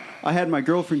jizzed on it? I had my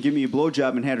girlfriend give me a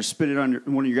blowjob and had her spit it on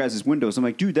one of your guys' windows. I'm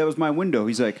like, dude, that was my window.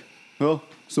 He's like, well,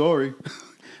 sorry.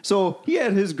 So he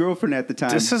had his girlfriend at the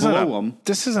time blow him.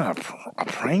 This isn't a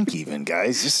prank even,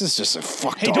 guys. This is just a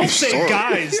fucked Hey, up don't story. say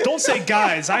guys. Don't say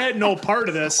guys. I had no part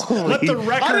of this. Let the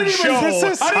record show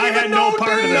I had no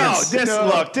part of this.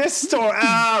 Look, this story.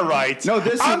 All right. No,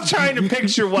 this I'm is- trying to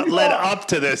picture what led up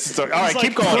to this story. All right, It's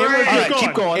keep like, going. All keep right, going.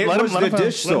 keep going. It Let was him the finish.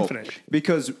 dish Let him soap finish.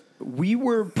 because we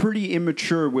were pretty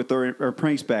immature with our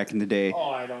pranks back in the day.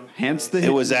 Oh, I don't... Hence the It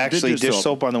was actually dish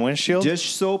soap on the windshield. Dish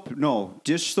soap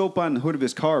on the hood of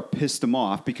his car pissed him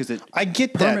off because it I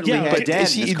get that, permanently had but dad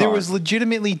in his there car. was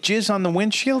legitimately jizz on the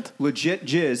windshield legit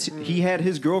jizz. He had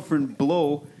his girlfriend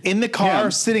blow in the car,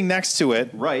 him. sitting next to it.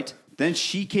 Right. Then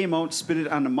she came out, spit it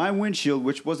onto my windshield,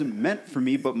 which wasn't meant for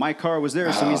me, but my car was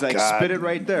there. So he's like, God. spit it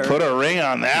right there. Put a ring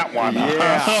on that one.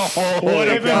 Yeah. What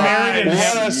They've been married and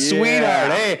What a Yeah.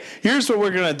 sweetheart. Hey, here's what we're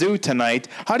going to do tonight.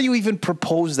 How do you even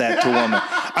propose that to a woman?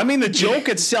 I mean, the joke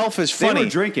itself is They funny. were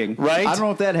drinking. Right? I don't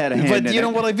know if that had a hand But in you know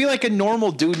it. what? I'd be like a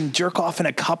normal dude and jerk off in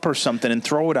a cup or something and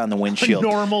throw it on the windshield.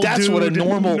 normal That's what a dude,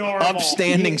 normal, normal.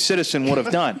 upstanding citizen would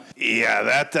have done. Yeah,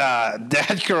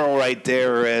 that girl right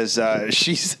there is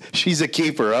she's a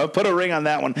keeper. Put a ring on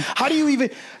that one. How do you even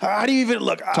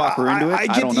look? Talk her into it?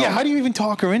 I don't know. Yeah, how do you even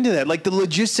talk her into that? Like the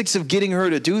logistics of getting her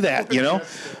to do that, you know?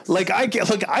 Like I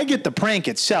get the prank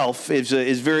itself is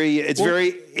very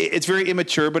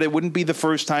immature, but it wouldn't be the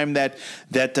first time that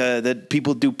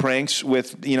people do pranks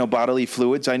with bodily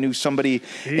fluids. I knew somebody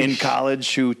in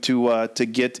college who to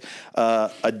get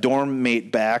a dorm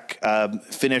mate back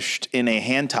finished in a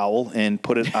hand towel and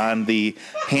put it on the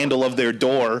handle of their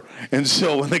door, and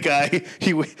so when the guy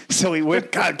he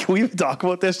went, God, can we even talk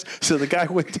about this? So the guy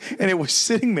went and it was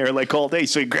sitting there like all day.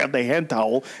 So he grabbed the hand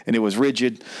towel and it was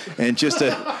rigid and just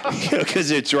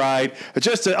because it dried.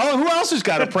 Who else has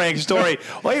got a prank story?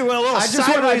 Well, you went a little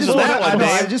sideways with that one,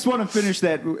 I Dave. just want to finish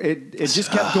that. It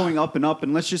just kept going up and up,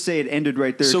 and let's just say it ended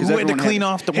right there. So 'cause who had to everyone clean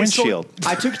off the windshield?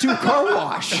 I took it to a car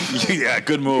wash. Yeah,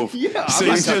 good move. Yeah, so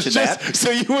I'm you not touching that.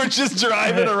 so you were just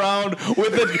driving around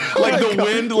with it, like the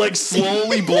wind, like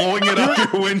slowly blowing it up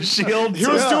your windshield. He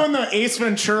was doing the Ace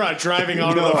Ventura driving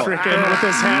out of the frickin' with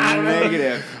his hat on.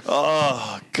 Negative.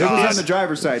 Oh It was on God! the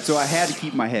driver's side, so I had to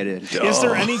keep my head in. Is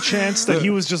there any chance that he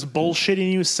was just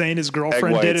bullshitting you, saying his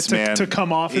girlfriend Egg did whites, it man. to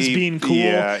come off as being cool,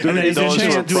 Yeah, and then he those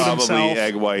didn't were do it probably himself?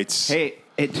 egg whites. Hey,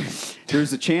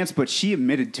 there's a chance, but she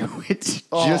admitted to it.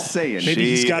 Just saying. Maybe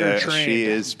he's got her trained. She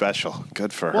is special.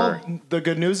 Good for her. Well, the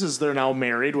good news is they're now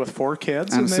married with 4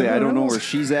 kids. and Honestly, they I don't know live- where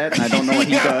she's at, and I don't know what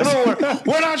he does.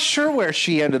 We're not sure where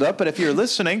she ended up, but if you're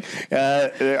listening,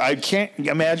 I can't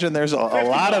imagine there's a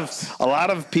lot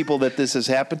of people that this has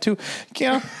happened to. You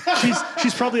know,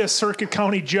 She's probably a Circuit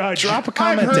County judge. drop a I've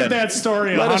comment heard in. that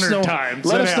story Let us 100 know- times.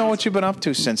 Let It us know happens. what you've been up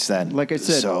to since then. Like I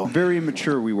said, So, very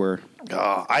immature we were.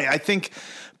 I think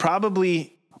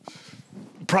probably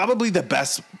the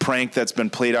best prank that's been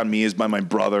played on me is by my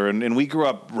brother, and we grew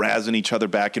up razzing each other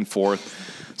back and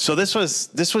forth. So this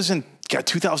was in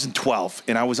 2012,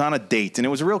 and I was on a date, and it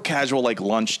was a real casual like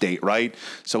lunch date, right?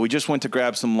 So we just went to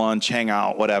grab some lunch, hang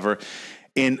out, whatever,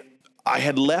 and I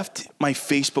had left my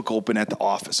Facebook open at the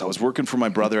office. I was working for my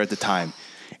brother at the time.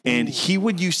 And he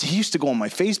used to go on my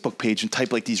Facebook page and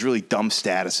type like these really dumb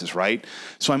statuses, right?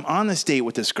 So I'm on this date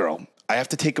with this girl. I have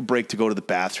to take a break to go to the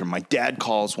bathroom. My dad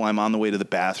calls while I'm on the way to the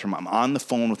bathroom. I'm on the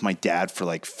phone with my dad for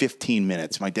like 15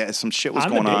 minutes. My dad, some shit was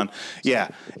going on. Yeah,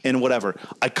 and whatever.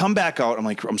 I come back out. I'm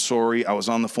like, I'm sorry. I was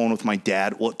on the phone with my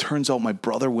dad. Well, it turns out my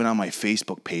brother went on my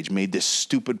Facebook page, made this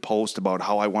stupid post about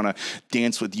how I want to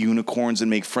dance with unicorns and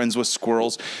make friends with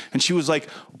squirrels. And she was like,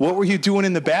 what were you doing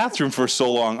in the bathroom for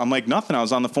so long? I'm like, nothing. I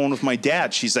was on the phone with my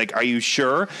dad. She's like, are you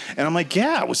sure? And I'm like,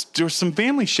 yeah, there was some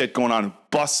family shit going on.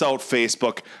 Busts out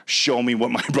Facebook, show me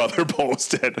what my brother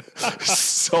posted.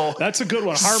 So that's a good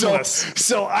one. Harmless.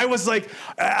 So I was like,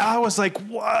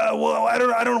 well, I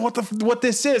don't know what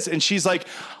this is. And she's like,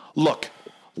 look,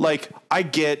 like I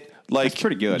get. Like, that's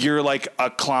pretty good. You're like a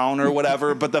clown or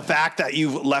whatever, but the fact that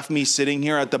you've left me sitting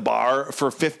here at the bar for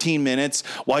 15 minutes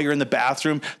while you're in the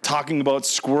bathroom talking about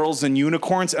squirrels and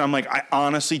unicorns, and I'm like, I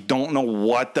honestly don't know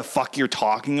what the fuck you're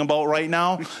talking about right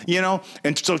now, you know?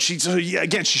 And so she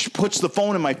puts the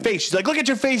phone in my face. She's like, look at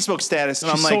your Facebook status.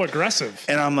 And She's I'm like, so aggressive.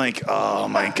 And I'm like, oh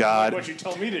my God. What'd you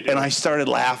tell me to do? And I started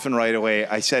laughing right away.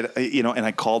 I said, you know, and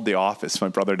I called the office. My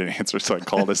brother didn't answer, so I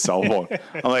called his cell phone.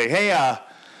 I'm like, hey,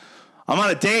 I'm on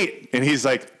a date. And he's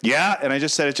like, yeah. And I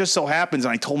just said, it just so happens.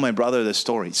 And I told my brother this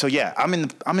story. So yeah, I'm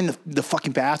in the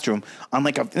fucking bathroom.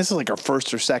 This is like our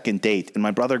first or second date. And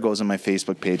my brother goes on my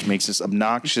Facebook page, makes this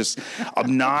obnoxious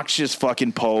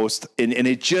fucking post. And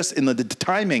it just, and the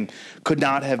timing could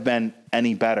not have been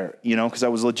any better, you know, because I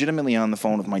was legitimately on the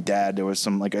phone with my dad. There was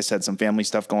some, like I said, some family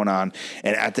stuff going on.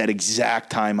 And at that exact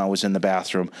time I was in the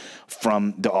bathroom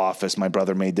from the office, my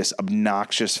brother made this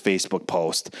obnoxious Facebook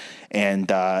post. And,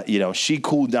 you know, she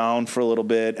cooled down for a little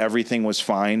bit. Everything was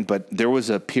fine. But there was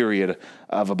a period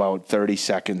of about 30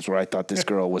 seconds where I thought this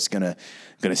girl was gonna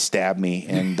stab me.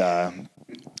 And,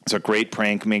 it's a great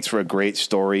prank, makes for a great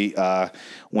story.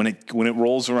 When it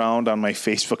rolls around on my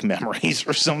Facebook memories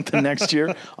or something next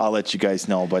year, I'll let you guys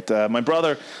know. But my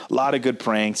brother, a lot of good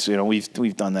pranks. You know,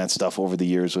 we've done that stuff over the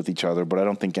years with each other, but I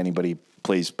don't think anybody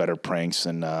plays better pranks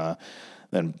than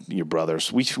your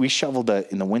brothers. We shoveled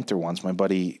in the winter once.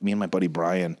 Me and my buddy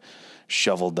Brian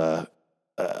shoveled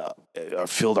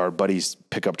filled our buddy's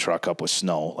pickup truck up with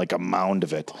snow, like a mound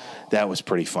of it. That was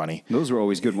pretty funny. Those were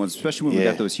always good ones, especially when we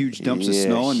got those huge dumps of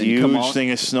snow and then huge come out.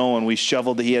 thing of snow, and we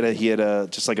shoveled. He had a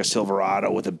just like a Silverado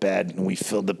with a bed, and we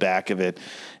filled the back of it,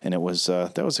 and it was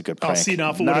that was a good prank. See,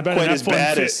 now if it would have been an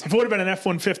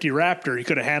F-150 Raptor, he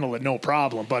could have handled it no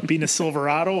problem. But being a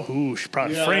Silverado,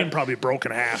 frame probably broke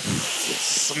in half.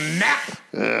 Snap.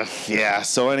 Yeah.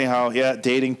 So anyhow,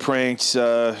 dating pranks,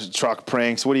 truck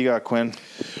pranks. What do you got, Quinn?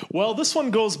 Well, this one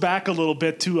goes back a little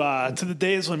bit to the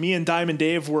days when me and Diamond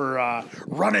Dave were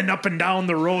running up and down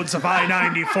the roads of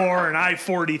I-94 and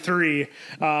I-43,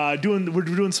 we're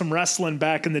doing some wrestling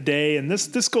back in the day, and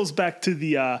this goes back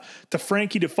to to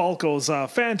Frankie DeFalco's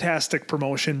fantastic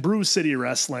promotion, Brew City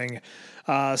Wrestling.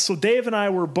 So Dave and I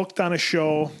were booked on a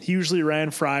show. He usually ran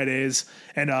Fridays,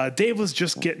 and Dave was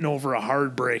just getting over a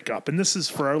hard breakup. And this is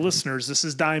for our listeners. This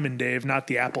is Diamond Dave, not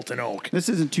the Appleton Oak. This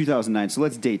isn't 2009, so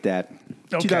let's date that.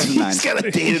 Okay. 2009. He's got a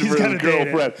dated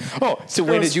girlfriend. Oh, so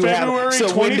when did you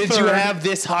have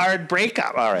this hard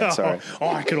breakup? All right, sorry. Oh,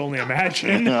 I could only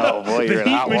imagine. Oh boy, you're in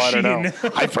hot water now.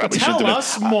 I probably Tell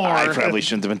us more. I probably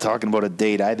shouldn't have been talking about a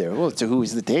date either. Well, so who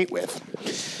was the date with?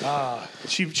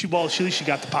 She at least she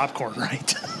got the popcorn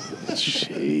right.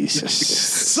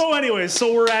 Jesus. So anyways,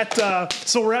 we're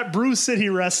at Brew City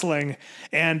Wrestling,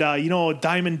 and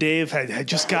Diamond Dave had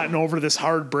just gotten over this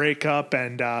hard breakup,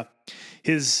 and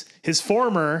his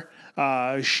former,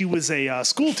 she was a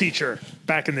school teacher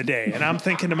back in the day, and I'm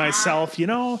thinking to myself,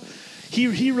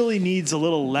 he really needs a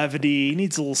little levity, he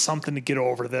needs a little something to get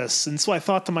over this, and so I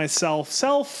thought to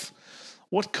myself,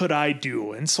 what could I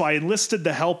do? And so I enlisted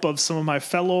the help of some of my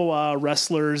fellow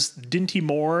wrestlers, Dinty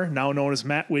Moore, now known as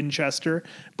Matt Winchester,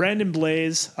 Brandon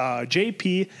Blaze,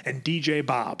 JP, and DJ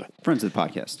Bob. Friends of the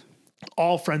podcast.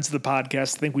 All friends of the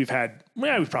podcast. I think we've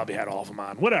probably had all of them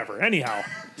on. Whatever. Anyhow.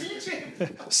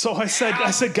 So I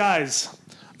said, guys,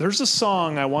 there's a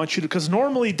song I want you to, because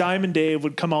normally Diamond Dave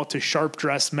would come out to Sharp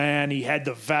Dressed Man. He had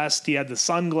the vest, he had the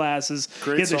sunglasses,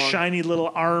 Great he had song. the shiny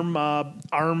little arm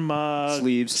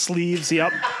sleeves.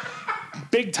 Yep.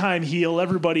 Big time heel.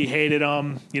 Everybody hated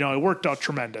him. It worked out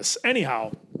tremendous.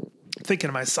 Anyhow, thinking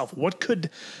to myself, what could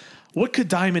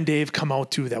Diamond Dave come out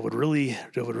to that would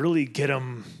really get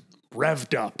him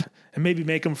revved up and maybe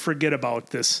make him forget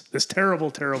about this terrible,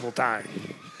 terrible time.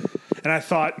 And I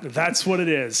thought, that's what it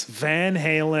is. Van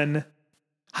Halen,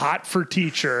 Hot for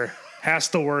Teacher, has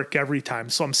to work every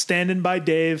time. So I'm standing by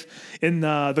Dave in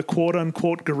the quote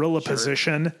unquote gorilla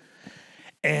position.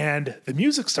 And the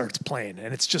music starts playing,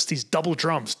 and it's just these double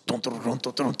drums. And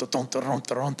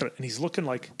he's looking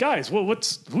like, guys,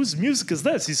 whose music is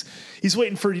this? He's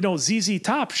waiting for, ZZ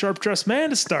Top, Sharp Dressed Man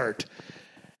to start.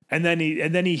 And then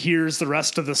he hears the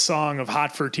rest of the song of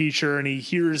Hot for Teacher, and he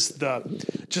hears the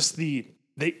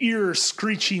ear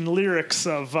screeching lyrics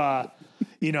of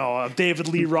of David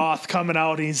Lee Roth coming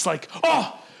out, and he's like,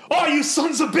 oh, you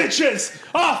sons of bitches!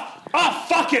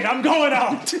 Fuck it, I'm going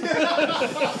out.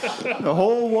 The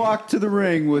whole walk to the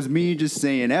ring was me just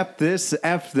saying F this,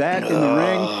 F that in the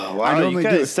ring. Wow, I normally you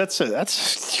guys, do.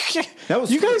 that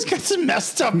was you guys got some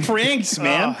messed up pranks,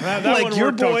 man. That like one your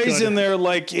worked out boys good. in there,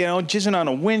 like jizzing on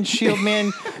a windshield,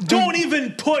 man. Don't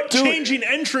even put changing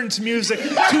entrance music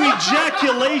to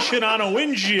ejaculation on a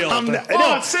windshield.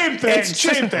 Same thing. It's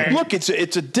Same thing. Look, it's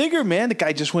a digger, man. The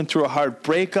guy just went through a hard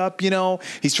breakup.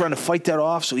 He's trying to fight that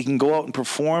off so he can go out and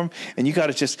perform. And you got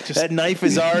to just that knife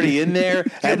is already in there.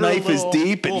 That knife is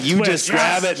deep, and you twist. just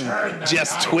grab it and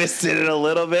just twisted it a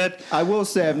little bit. I will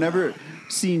say I've never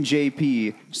seen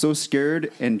JP so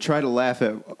scared and try to laugh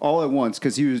at all at once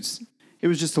because it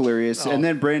was just hilarious. And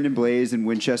then Brandon Blaze and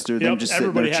Winchester, them just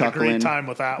sitting there everybody had chuckling. a great time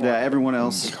with that one. Yeah, everyone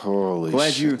else. Holy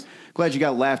Glad you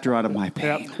got laughter out of my pain.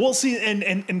 Yeah. Well, see,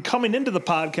 and coming into the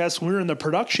podcast, when we were in the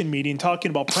production meeting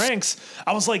talking about pranks,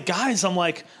 I was like, guys,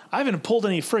 I haven't pulled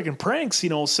any friggin' pranks,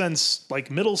 since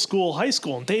like middle school, high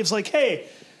school. And Dave's like, hey,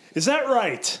 is that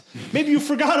right? Maybe you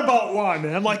forgot about one.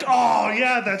 And I'm like, oh,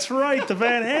 yeah, that's right, the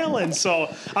Van Halen.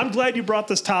 So I'm glad you brought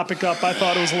this topic up. I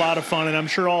thought it was a lot of fun, and I'm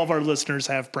sure all of our listeners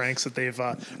have pranks that they've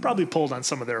probably pulled on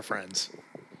some of their friends.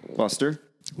 Buster,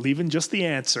 Leaving just the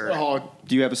answer. Oh,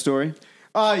 do you have a story?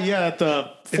 at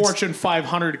the Fortune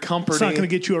 500 company. It's not going to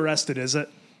get you arrested, is it?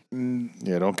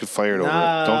 Yeah, don't get fired over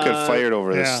it. Don't get fired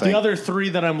over this thing. The other three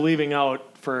that I'm leaving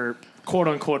out for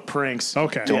quote-unquote pranks.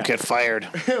 Okay. Don't get fired.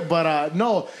 But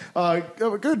no, a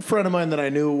good friend of mine that I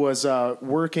knew was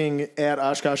working at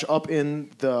Oshkosh up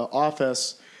in the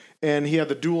office, and he had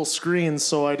the dual screens,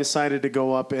 so I decided to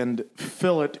go up and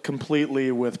fill it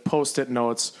completely with Post-it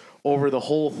notes over the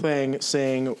whole thing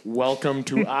saying, welcome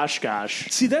to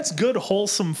Oshkosh. See, that's good,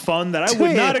 wholesome fun that I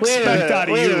would not expect out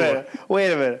of you.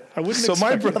 Wait a minute. I wouldn't So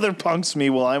my expect it. brother punks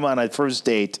me while I'm on a first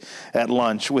date at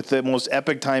lunch with the most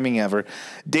epic timing ever.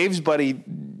 Dave's buddy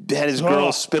had his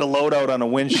girl spit a load out on a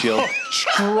windshield.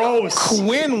 Gross.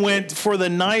 Quinn went for the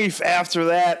knife after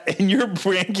that, and your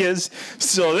prank is,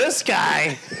 so this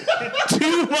guy,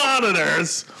 2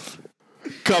 monitors,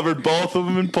 covered both of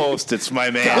them in Post-its,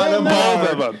 my man. Both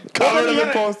of them. Covered them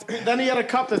in Post-its. Then he had a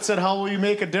cup that said, how will you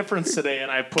make a difference today? And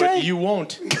I put, you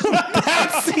won't.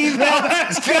 That's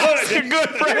a good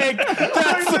prank.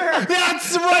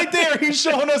 That's right there. He's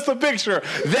showing us the picture.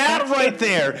 That right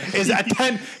there is a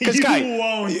 10. Because, You guys,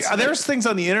 won't. there's things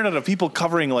on the internet of people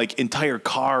covering like entire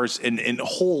cars and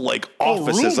whole like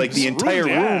offices, rooms. like the entire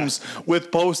rooms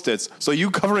with Post-its. So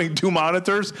you covering 2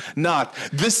 monitors? Not.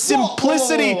 The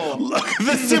simplicity,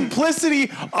 the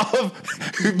simplicity of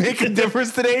make a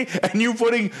difference today and you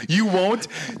putting you won't,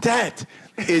 that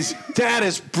is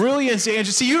brilliance,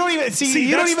 Andrew. See, you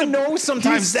don't even know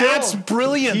sometimes. That's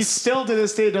brilliance. He still to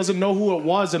this day doesn't know who it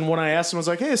was. And when I asked him, I was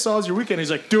like, hey, so how's your weekend? He's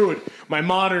like, dude, my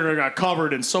monitor got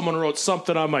covered and someone wrote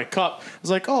something on my cup. I was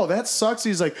like, oh, that sucks.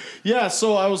 He's like, yeah,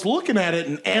 so I was looking at it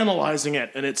and analyzing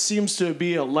it, and it seems to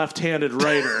be a left-handed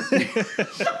writer.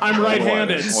 I'm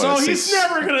right-handed. So he's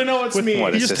never going to know it's me.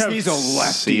 He's a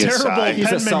lefty. Terrible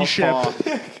He's a penmanship.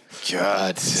 southpaw.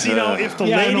 God. See, if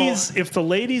the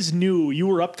ladies knew you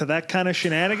were up to that kind of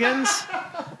shenanigans,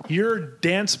 your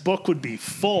dance book would be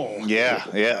full. Yeah,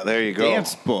 there you go.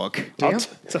 Dance book.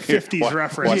 It's a 50s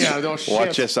reference.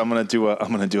 Watch this. I'm gonna do my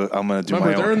Remember,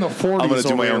 own. they're in the 40s I'm gonna do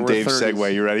over my here, own we're Dave 30s.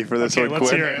 segue. You ready for this Okay, one,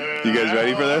 let's Quinn? hear it. You guys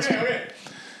ready for this?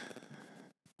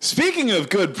 Speaking of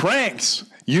good pranks,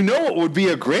 you know what would be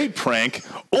a great prank?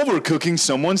 Overcooking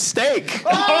someone's steak.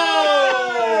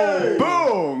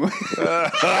 Boom!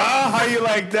 How you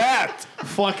like that?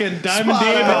 Fucking Diamond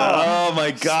Dave. Oh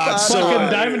my God! Fucking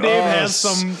Diamond Dave has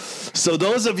some. So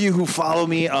those of you who follow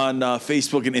me on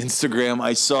Facebook and Instagram,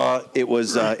 I saw it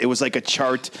was like a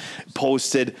chart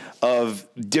posted of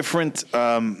different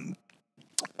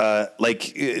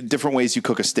different ways you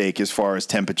cook a steak as far as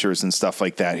temperatures and stuff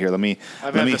like that. Here,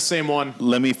 I've had the same one.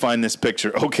 Let me find this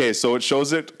picture. Okay, so it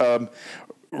shows it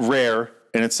rare.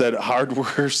 And it said,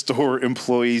 hardware store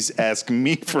employees ask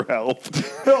me for help.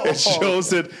 It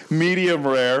shows it medium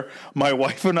rare. My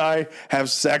wife and I have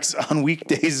sex on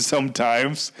weekdays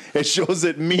sometimes. It shows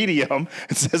it medium.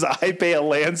 It says, I pay a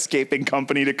landscaping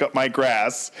company to cut my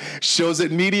grass. Shows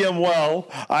it medium well.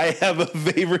 I have a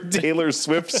favorite Taylor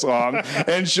Swift song.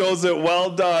 And shows it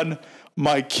well done.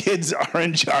 my kids are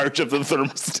in charge of the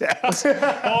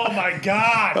thermostat. Oh my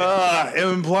God.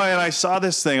 And I saw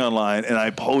this thing online and I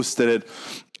posted it.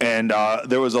 And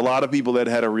there was a lot of people that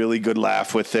had a really good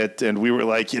laugh with it. And we were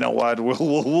like, you know what,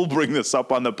 we'll bring this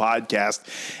up on the podcast.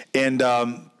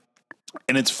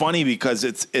 And it's funny because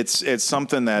it's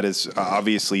something that is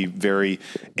obviously very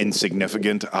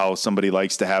insignificant, how somebody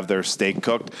likes to have their steak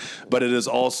cooked, but it is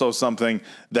also something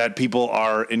that people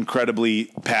are incredibly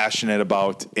passionate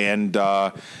about. And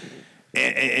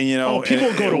you know,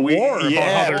 people go to war about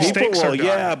how their steaks are done.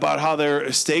 Yeah, about how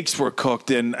their steaks were cooked.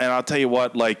 And I'll tell you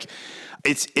what, like,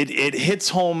 it hits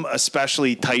home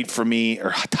especially tight for me.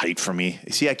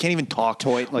 See, I can't even talk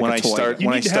when I start. You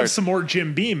need to have some more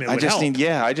Jim Beam. I just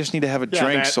need to have a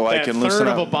drink so I can listen.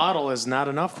 Third of a bottle is not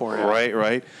enough for you.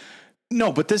 Right.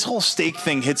 No, but this whole steak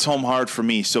thing hits home hard for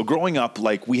me. So growing up,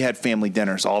 like, we had family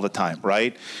dinners all the time,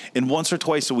 right? And once or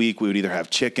twice a week, we would either have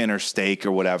chicken or steak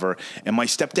or whatever. And my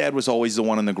stepdad was always the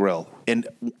one on the grill. And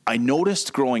I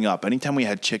noticed growing up, anytime we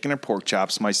had chicken or pork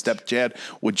chops, my stepdad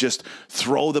would just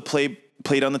throw the plate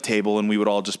on the table and we would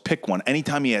all just pick one.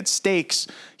 Anytime he had steaks,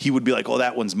 he would be like, oh,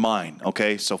 that one's mine.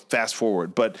 Okay, so fast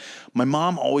forward. But my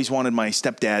mom always wanted my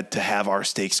stepdad to have our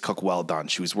steaks cooked well done.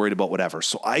 She was worried about whatever.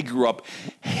 So I grew up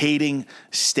hating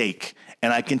steak.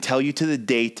 And I can tell you to the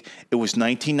date, it was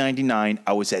 1999.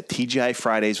 I was at TGI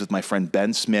Fridays with my friend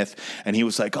Ben Smith, and he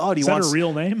was like, "Oh, do you want?" Is that a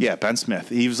real name? Yeah, Ben Smith.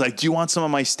 He was like, "Do you want some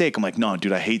of my steak?" I'm like, "No,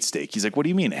 dude, I hate steak." He's like, "What do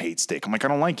you mean I hate steak?" I'm like, "I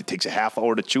don't like it. It takes a half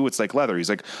hour to chew. It's like leather." He's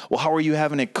like, "Well, how are you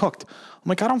having it cooked?" I'm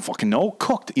like, "I don't fucking know.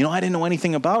 Cooked." You know, I didn't know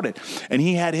anything about it. And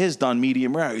he had his done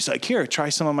medium rare. He's like, "Here, try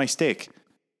some of my steak."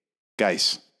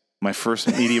 Guys, my first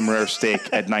medium rare steak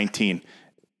at 19,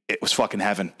 it was fucking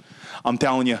heaven. I'm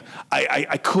telling you,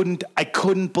 I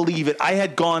couldn't believe it. I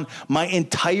had gone my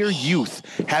entire youth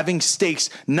having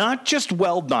steaks, not just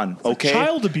well done, okay?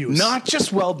 Child abuse. Not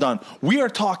just well done. We are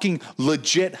talking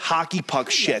legit hockey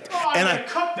puck shit. And I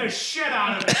cut the shit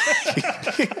out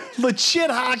of it.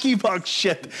 Legit hockey puck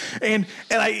shit. And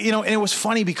I, you know, and it was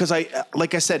funny because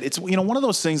like I said, it's, you know, one of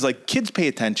those things, like, kids pay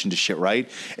attention to shit, right?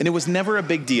 And it was never a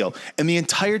big deal. And the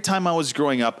entire time I was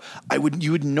growing up,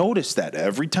 you would notice that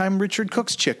every time Richard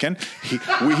cooks chicken, he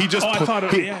just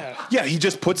he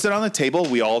just puts it on the table.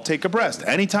 We all take a breast.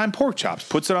 Anytime pork chops,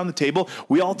 puts it on the table.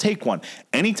 We all take one.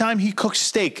 Anytime he cooks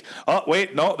steak, oh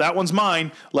wait, no, that one's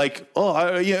mine. Like,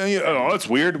 oh that's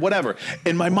weird. Whatever.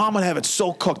 And my mom would have it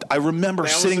so cooked. I remember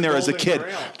sitting there as a kid,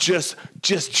 just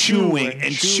chewing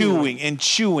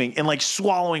and like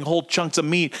swallowing whole chunks of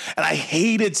meat. And I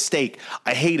hated steak.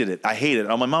 I hated it.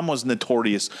 My mom was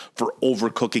notorious for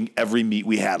overcooking every meat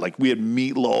we had. Like, we had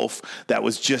meatloaf that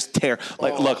was just terrible.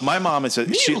 Like, look, my mom is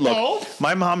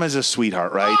my mom is a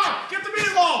sweetheart, right? Get the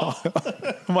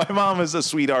meatloaf. My mom is a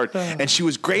sweetheart, and she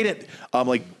was great at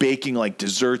like baking like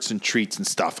desserts and treats and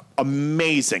stuff.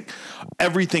 Amazing,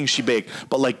 everything she baked.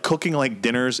 But like cooking like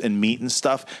dinners and meat and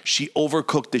stuff, she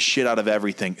overcooked the shit out of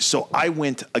everything. So I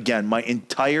went again my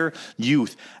entire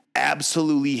youth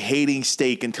absolutely hating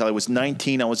steak until I was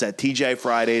 19. I was at TGI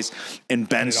Fridays, and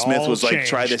Ben Smith was like,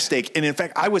 "Try this steak." And in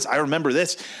fact, I remember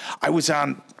this. I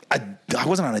wasn't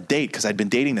on a date because I'd been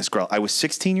dating this girl. I was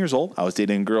 16 years old. I was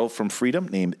dating a girl from Freedom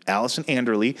named Allison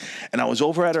Anderley, and I was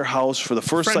over at her house for the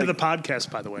first friend of the podcast,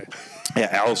 by the way. Yeah,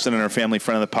 Allison and her family,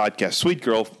 friend of the podcast, sweet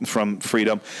girl from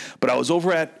Freedom. But I was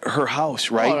over at her house,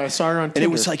 right? Oh, I saw her on Tinder. And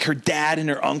it was like her dad and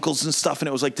her uncles and stuff, and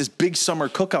it was like this big summer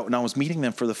cookout, and I was meeting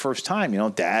them for the first time. You know,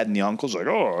 dad and the uncles like,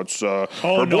 "Oh, it's her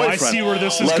boyfriend." I see where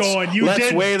this is going.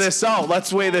 Let's weigh this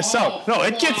out. No,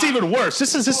 it gets even worse.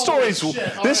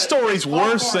 This story's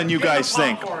worse than you guys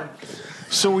think.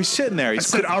 So we're sitting there. I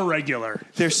said our regular.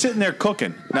 They're sitting there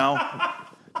cooking. Now,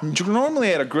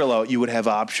 normally at a grill out, you would have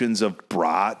options of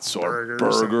brats or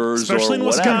burgers, especially or in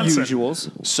whatever. Wisconsin.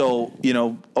 Usuals. So, you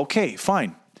know, okay,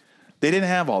 fine. They didn't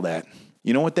have all that.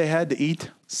 You know what they had to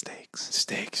eat?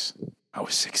 Steaks. I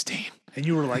was 16. And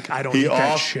you were like, "I don't eat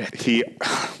that shit."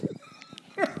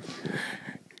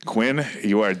 Quinn,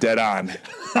 you are dead on.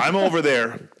 I'm over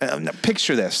there.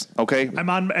 Picture this, okay? I'm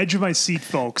on the edge of my seat,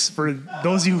 folks. For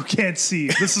those of you who can't see,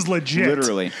 this is legit.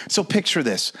 Literally. So picture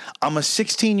this. I'm a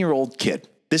 16-year-old kid.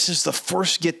 This is the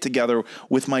first get-together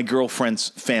with my girlfriend's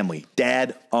family.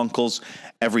 Dad, uncles,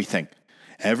 everything.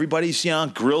 Everybody's young,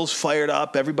 grill's fired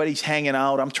up, everybody's hanging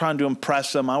out. I'm trying to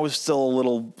impress them. I was still a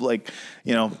little, like,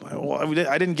 you know,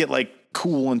 I didn't get, like,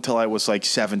 cool until I was like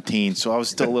 17, so I was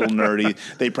still a little nerdy.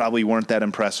 They probably weren't that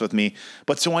impressed with me.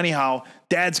 But so anyhow,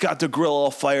 Dad's got the grill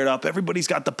all fired up. Everybody's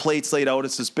got the plates laid out.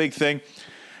 It's this big thing.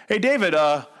 "Hey, David,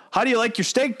 how do you like your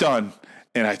steak done?"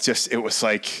 And it was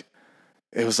like,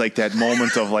 it was like that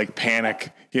moment of like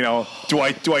panic. You know, do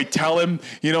I tell him?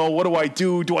 You know, what do I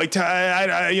do? Do I tell?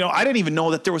 I didn't even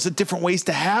know that there was a different ways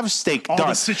to have steak done. All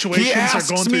the situations he are asks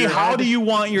going through me, your how head. do you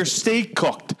want your steak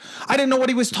cooked? I didn't know what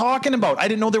he was talking about. I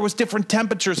didn't know there was different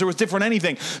temperatures. There was different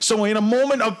anything. So in a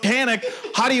moment of panic,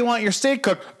 how do you want your steak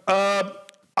cooked?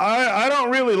 I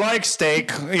don't really like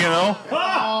steak, you know.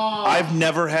 I've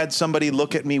never had somebody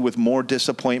look at me with more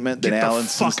disappointment than Get the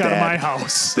Allison's fuck out of dad my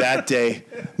house. that day.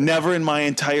 Never in my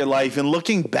entire life. And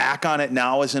looking back on it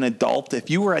now as an adult, if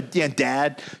you were a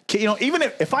dad, you know, even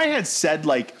if I had said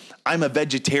like, I'm a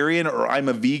vegetarian or I'm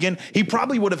a vegan, he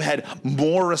probably would have had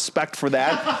more respect for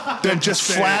that than just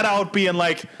flat out being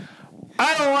like,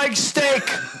 I don't like steak.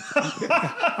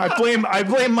 I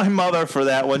blame my mother for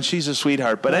that one. She's a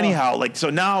sweetheart. But anyhow, like, so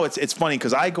now it's funny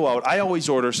because I go out. I always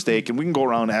order steak, and we can go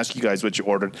around and ask you guys what you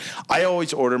ordered. I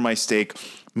always order my steak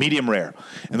medium rare.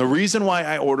 And the reason why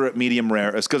I order it medium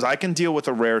rare is because I can deal with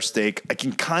a rare steak. I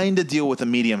can kind of deal with a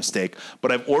medium steak.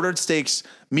 But I've ordered steaks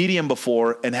medium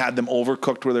before and had them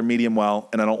overcooked where they're medium well,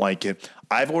 and I don't like it.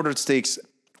 I've ordered steaks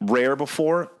rare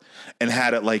before and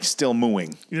had it like still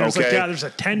mooing. You know, it's like, there's a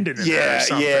tendon in there or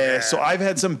something. Yeah. So I've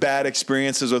had some bad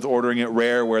experiences with ordering it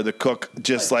rare where the cook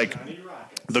just like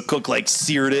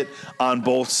seared it on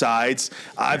both sides.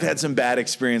 I've had some bad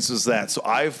experiences with that. So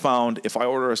I've found if I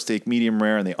order a steak medium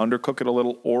rare and they undercook it a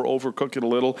little or overcook it a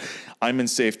little, I'm in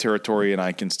safe territory and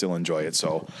I can still enjoy it.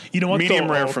 So you know what, medium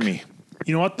though, rare Oak? for me.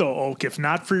 You know what though, Oak? If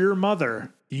not for your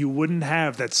mother, you wouldn't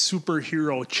have that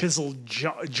superhero chiseled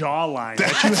jawline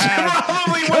that you have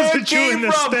probably because where of it chewing came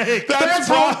the from. steak.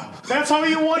 That's how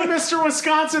you won Mr.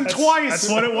 Wisconsin twice. That's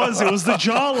what it was. It was the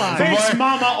jawline. Thanks,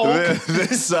 Mama Oak.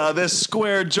 This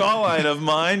square jawline of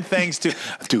mine, thanks to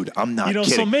dude, I'm not kidding.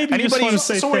 So maybe you just want to who's-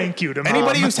 say thank you to Mom.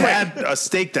 Anybody who's had a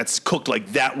steak that's cooked like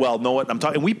that well know what I'm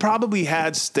talking. We probably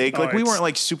had steak. Like we weren't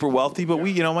like super wealthy, but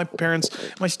we, my parents,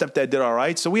 my stepdad did all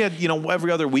right. So we had,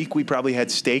 every other week we probably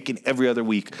had steak, and every other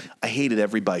week I hated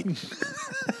every bite.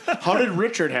 How did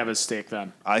Richard have his steak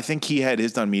then? I think he had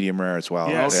his done medium rare as well.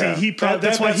 Yeah, see, he probably,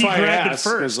 that's why he why I grabbed it asked,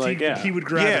 first. is like, He would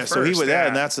grab it first. So he would,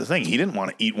 and that's the thing. He didn't want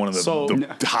to eat one of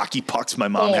the hockey pucks my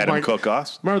mom had him cook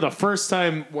us. Remember the first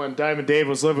time when Diamond Dave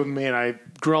was living with me and I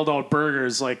grilled out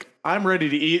burgers, like, I'm ready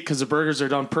to eat because the burgers are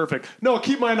done perfect. No,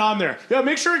 keep mine on there. Yeah,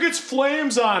 make sure it gets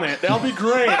flames on it. That'll be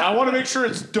great. I want to make sure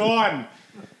it's done.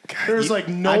 There's like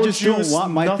no I just juice, don't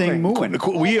want my nothing. thing moving.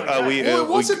 It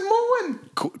wasn't mooing.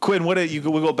 Quinn, what are you?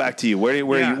 We'll go back to you. Where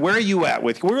are you at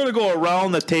with? We're going to go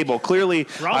around the table. Clearly,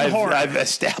 I've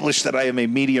established that I am a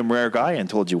medium rare guy and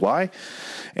told you why,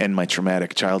 and my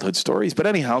traumatic childhood stories. But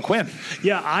anyhow, Quinn.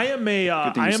 Yeah, I am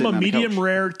a medium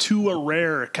rare to a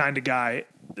rare kind of guy.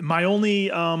 My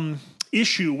only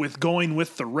issue with going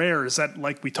with the rare is that,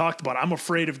 like we talked about, I'm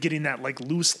afraid of getting that like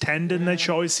loose tendon that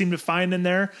you always seem to find in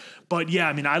there. But yeah,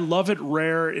 I mean, I love it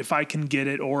rare if I can get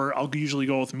it, or I'll usually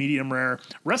go with medium rare.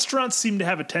 Restaurants seem to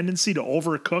have a tendency to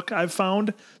overcook, I've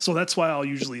found. So that's why I'll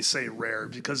usually say rare,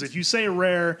 because if you say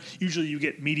rare, usually you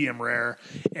get medium rare.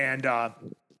 And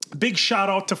big shout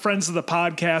out to friends of the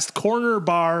podcast, Corner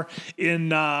Bar in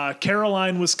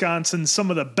Caroline, Wisconsin. Some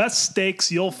of the best steaks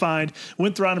you'll find.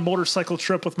 Went through on a motorcycle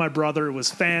trip with my brother. It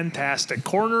was fantastic.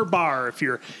 Corner Bar, if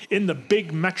you're in the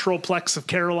big metroplex of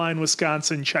Caroline,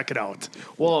 Wisconsin, check it out.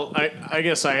 Well, I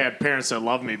guess I had parents that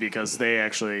loved me because they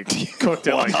actually cooked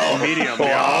it like medium.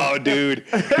 Wow, dude.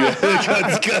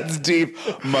 Cuts deep.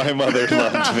 My mother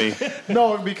loved me.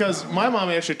 No, because my mom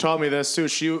actually taught me this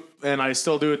too. And I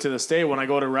still do it to this day. When I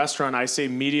go to a restaurant, I say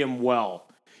medium well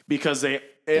because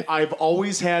I've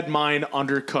always had mine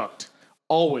undercooked.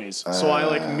 Always. So I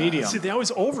like medium. See, they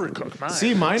always overcook mine.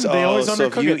 See, mine, they always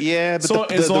undercook it. Yeah, but so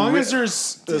as long as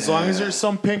there's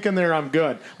some pink in there, I'm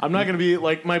good. I'm not going to be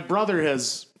like, my brother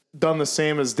has done the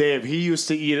same as Dave. He used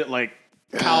to eat it like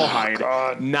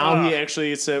cowhide. Now he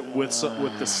actually eats it with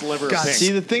the sliver of pink.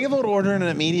 See, the thing about ordering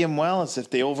a medium well is if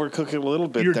they overcook it a little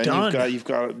bit, You're then done. you've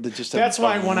got just That's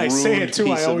why when I say it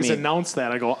too, I always meat. announce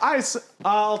that. I go,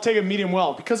 I'll take a medium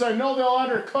well because I know they'll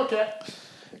undercook it.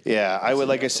 Yeah, I would.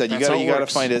 Like I said, you That's how got it to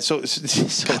works. find it. So you're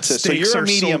steaks a are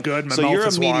so medium. good, my So mouth you're a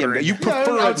is medium. watering. You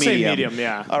prefer I'd a say medium. medium,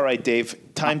 yeah. All right, Dave.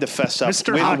 Time to fess up.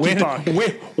 Mr. Hockey Puck.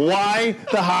 Why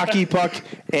the hockey puck?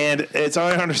 And it's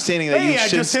our understanding that you I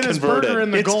should just hit his convert burger it.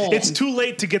 in the goal. It's too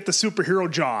late to get the superhero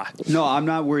jaw. No, I'm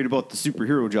not worried about the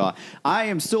superhero jaw. I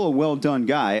am still a well-done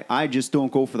guy. I just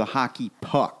don't go for the hockey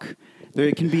puck. There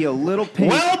can be a little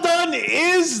pink. Well done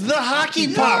is the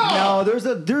hockey puck. No,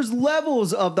 there's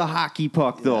levels of the hockey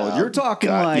puck, though. You're talking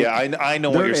God, like... yeah, I know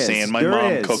what There you're is. saying. My There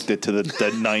mom is. cooked it to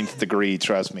the ninth degree.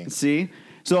 Trust me. See?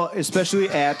 So especially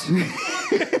at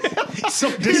So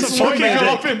Looking disappointed.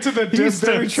 off into the he's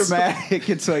very distance. traumatic.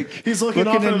 It's like He's looking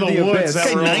off into the woods abyss.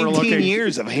 that we're 19 overlooking.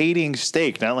 years of hating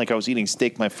steak. Not like I was eating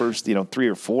steak my first, 3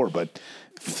 or 4, but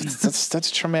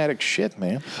that's traumatic shit,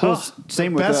 man. Well,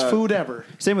 same with Best food ever.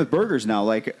 Same with burgers now.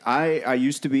 Like I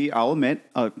used to be. I'll admit,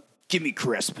 give me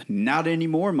crisp. Not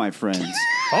anymore, my friends.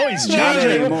 Oh, he's Not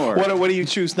changing. anymore. What do you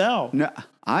choose now? No,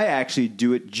 I actually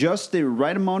do it just the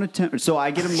right amount of time. So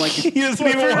I get them like. He doesn't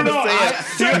even want to say it.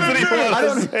 He doesn't even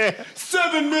want to say it.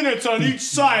 7 minutes on each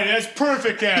side. That's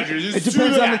perfect, Andrew. It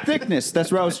depends on the thickness. That's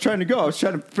where I was trying to go. I was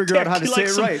trying to figure out how to He say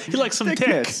likes it some- right. he likes some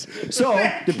thickness.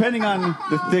 So depending on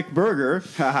the thick burger,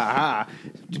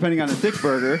 depending on the thick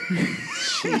burger,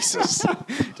 Jesus.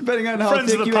 depending on how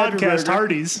Friends thick of the you have your podcast, burger,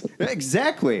 Hardee's.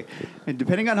 exactly, and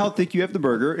depending on how thick you have the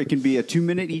burger, it can be a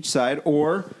 2-minute each side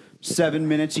or 7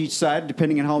 minutes each side,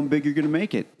 depending on how big you're going to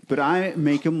make it. But I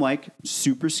make them like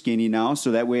super skinny now,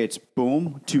 so that way it's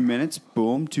boom, 2 minutes,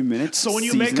 boom, 2 minutes. So when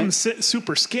you make season them it.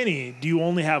 super skinny, do you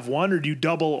only have one or do you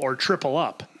double or triple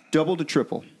up? Double to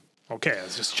triple. Okay,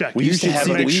 let's just check. We used to have-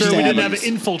 make we sure used we to didn't have have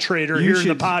an infiltrator You here in the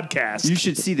should- podcast. You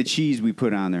should see the cheese we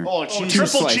put on there. Oh, cheese. Two Triple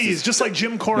slices. cheese, just like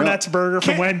Jim Cornette's burger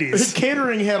from Wendy's.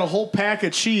 Catering had a whole pack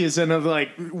of cheese, and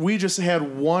we just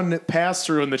had one pass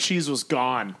through, and the cheese was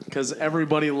gone because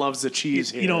everybody loves the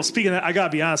cheese here. You know, speaking of that, I got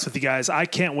to be honest with you guys. I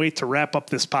can't wait to wrap up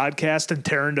this podcast and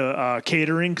tear into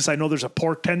catering because I know there's a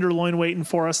pork tenderloin waiting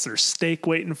for us. There's steak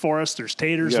waiting for us. There's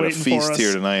taters We got a waiting for us. feast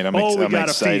here tonight. I'm we got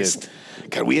excited. a feast.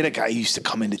 God, we had a guy who used to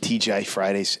come into TGI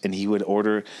Fridays and he would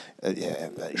order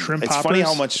Shrimp It's poppers? funny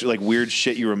how much like weird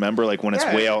shit you remember, like when it's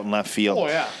Yeah. way out in left field. Oh,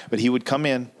 yeah. But he would come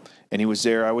in and he was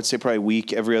there, I would say probably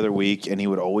every other week, and he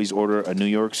would always order a New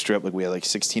York strip. Like we had like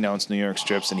 16-ounce New York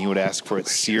strips, and he would ask for it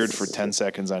seared for 10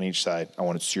 seconds on each side. I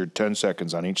want it seared 10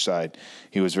 seconds on each side.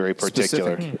 He was very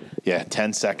particular. Yeah,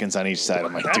 10 seconds on each side.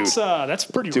 I'm like, That's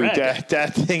pretty dude, red.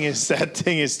 that thing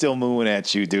is still moving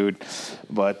at you, dude.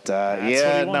 But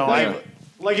yeah, what he no, wanted.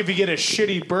 Like if you get a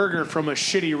shitty burger from a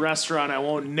shitty restaurant I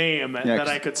won't name, that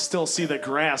I could still see the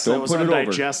grass that Don't was put it over.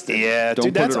 undigested. yeah, Don't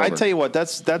dude. put it I over. tell you what,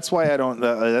 that's why I don't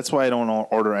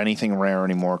order anything rare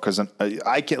anymore because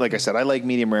I can't. Like I said, I like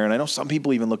medium rare, and I know some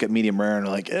people even look at medium rare and are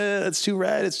like, it's too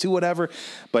red, it's too whatever.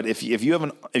 But if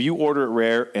you order it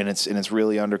rare and it's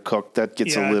really undercooked, that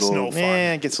gets Yeah, a it's little no fun.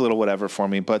 it gets a little whatever for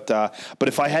me. But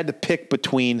if I had to pick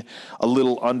between a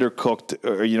little undercooked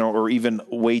or even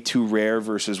way too rare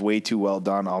versus way too well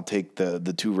done, I'll take the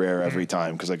too rare every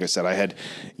time because, like I said, I had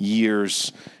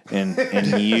years and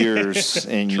years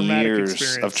and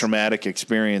years of traumatic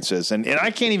experiences, and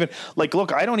I can't even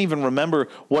look. I don't even remember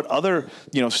what other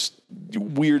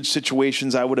weird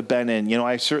situations I would have been in.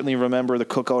 I certainly remember the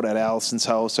cookout at Allison's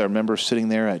house. I remember sitting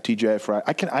there at TGI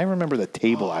Friday. I remember the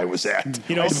table I was at.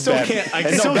 I still can't. I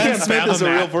And still Ben can't Smith is a fathom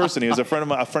real that. person. He was a friend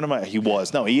of mine. He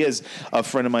was. No, he is a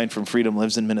friend of mine from Freedom,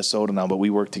 lives in Minnesota now, but we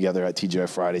worked together at TGI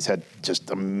Fridays. Had just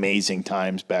amazing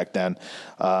times back then.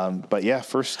 But yeah,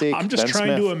 first steak. I'm just Ben trying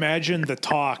Smith. to imagine the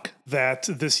talk that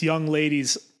this young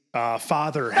lady's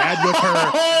father had with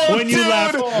her when you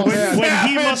left. When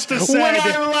he must have said, When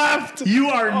I left. "You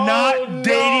are not no.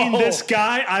 dating this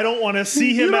guy. I don't want to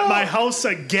see him at my house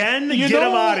again. Get him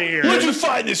out of here. Where'd you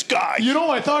find this guy?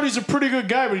 I thought he's a pretty good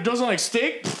guy, but he doesn't like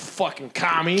steak. Fucking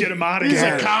commie. Get him outta He's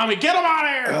here. a commie. Get him out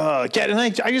of here. And I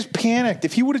just panicked.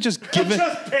 If he would have just given,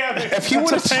 Just panic. if he It's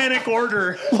would a have, panic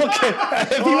order.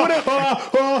 if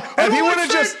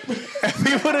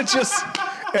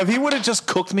he would have just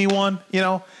cooked me one,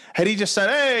 had he just said,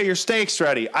 "Hey, your steak's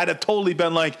ready," I'd have totally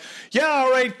been like, "Yeah,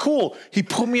 all right, cool." He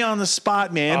put me on the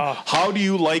spot, man. How do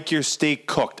you like your steak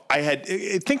cooked?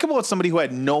 Think about somebody who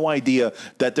had no idea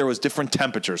that there was different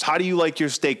temperatures. How do you like your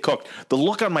steak cooked? The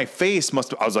look on my face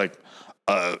I was like,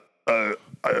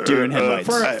 Deer in headlights.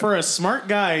 For a smart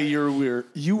guy, you were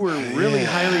really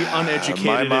highly uneducated.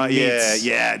 my mom, in meats.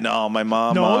 my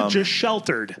mom. No, just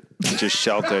sheltered. Just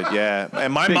sheltered, yeah.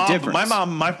 And my Big mom, difference.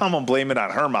 my mom will blame it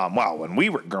on her mom. Well, when we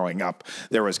were growing up,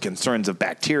 there was concerns of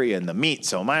bacteria in the meat,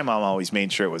 so my mom always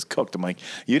made sure it was cooked. I'm like,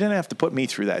 you didn't have to put me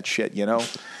through that shit, And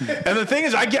the thing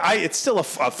is, it's still a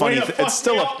funny. It's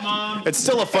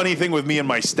still a funny thing with me and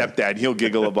my stepdad. He'll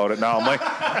giggle about it now. I'm like, hey,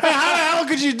 how the hell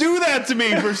could you do that to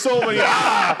me for so many?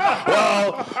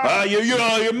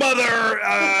 Your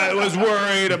mother was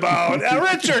worried about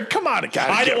Richard. Come on, God.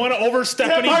 I didn't want to overstep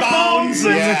any bounds.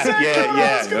 Yeah.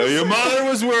 Your mother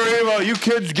was worried about you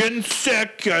kids getting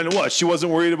sick, and what? She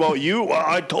wasn't worried about you. Well,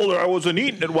 I told her I wasn't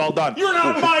eating it. Well done. You're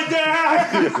not my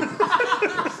dad.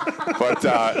 But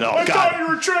no, I God, thought you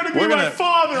were trying to be my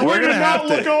father. we're Way to gonna not have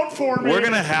to look out for me. We're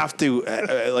gonna have to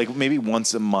maybe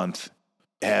once a month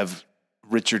have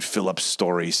Richard Phillips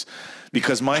stories.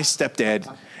 because my stepdad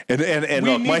and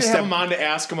We look, need my to have him on to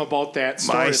ask him about that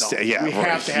story. We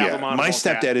have to have him on. My about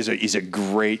stepdad that. is a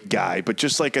great guy, but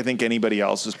just like I think anybody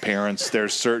else's parents,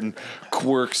 there's certain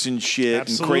quirks and shit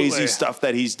Absolutely. and crazy stuff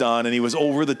that he's done, and he was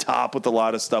over the top with a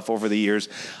lot of stuff over the years.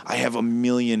 I have a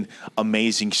million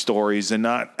amazing stories, and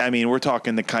we're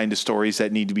talking the kind of stories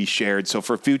that need to be shared. So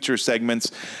for future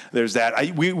segments, there's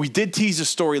that. We did tease a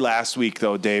story last week,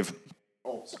 though, Dave.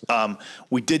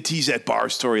 We did tease that bar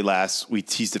story we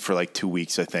teased it for like 2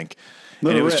 weeks, I think. And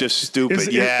it was just stupid.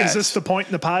 Is this the point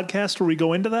in the podcast where we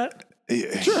go into that?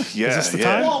 Sure. Yeah. Is this the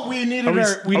time? Well, we needed our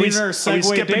segue. Are we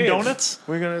skipping Dave. donuts?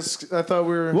 We're gonna. I thought we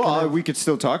were. Well, we could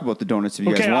still talk about the donuts if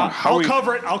you guys Okay, want.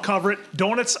 I'll cover it.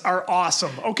 Donuts are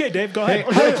awesome. Okay, Dave, go ahead.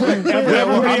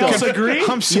 Everybody else agree?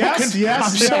 I'm so Yes.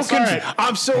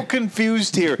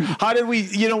 confused here. How did we?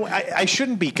 I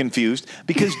shouldn't be confused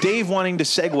because Dave wanting to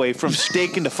segue from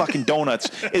steak into fucking donuts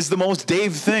is the most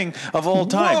Dave thing of all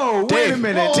time. Whoa, Dave, wait a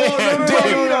minute.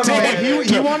 Dave,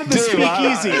 He wanted to speak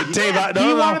easy.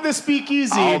 He wanted to speak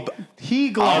easy.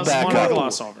 He I'll back wanted to up.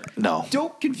 gloss over. No.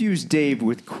 Don't confuse Dave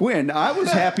with Quinn. I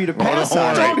was happy to pass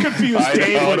on Don't it. confuse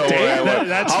Dave with Dave.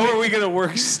 How are we going to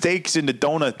work steaks into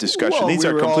donut discussion? Well, These we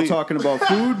are were all complete. talking about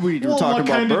food. We were Well, talking what about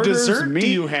kind of burgers, dessert meat. do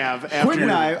you have after? Quinn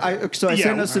and I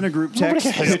sent us in a group text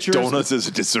pictures. Donuts as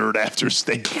a dessert after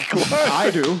steak. I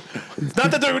do.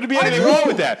 Not that there would be anything wrong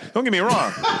with that. Don't get me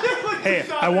wrong. Hey,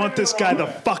 I want this guy the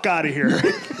fuck out of here.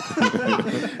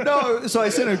 No, so I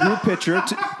sent a group picture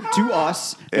to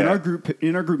us in our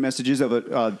group messages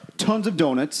of tons of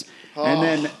donuts, and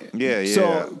then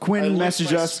So Quinn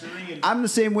messaged us. I'm the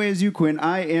same way as you, Quinn.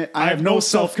 I have no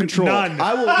self-control. None.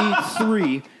 I will eat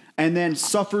 3 and then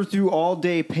suffer through all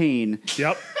day pain.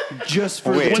 Yep. Just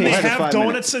for Wait, the When they taste of have 5 donuts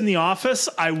minutes. in the office,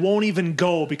 I won't even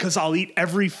go because I'll eat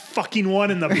every fucking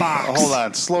one in the box. Hold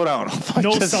on. Slow down.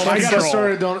 No Just- self- I got a Control.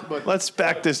 story donut, but Let's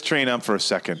back this train up for a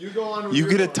second. You go on with You your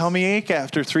get a donuts. tummy ache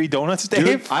after 3 donuts, Dave?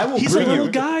 Dude, I will He's a bring little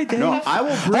you. guy, Dave. No, I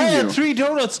will I bring had you. 3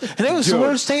 donuts, and it was the Dude.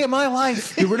 worst day of my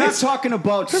life. Dude, we're not talking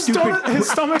about stupid. his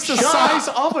stomach's the size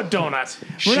of a donut.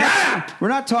 We're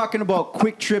not talking about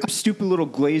quick trip, stupid little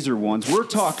glazer ones. We're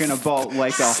talking about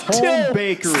like a home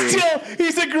bakery. Still,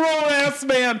 he's a grown-ass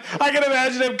man. I can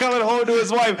imagine him coming home to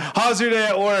his wife. How's your day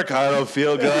at work? I don't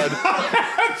feel good.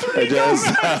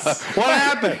 What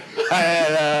happened?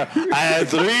 I had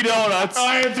 3 donuts.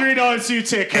 I had 3 donuts. You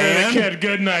take care of the kid.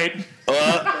 Good night.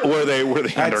 Were they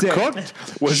That's it.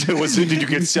 undercooked? Did you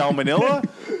get salmonella?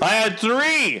 I had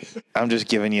 3. I'm just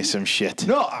giving you some shit.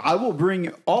 No, I will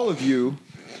bring all of you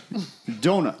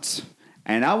donuts.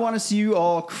 And I want to see you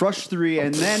all crush 3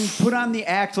 and then put on the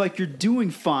act like you're doing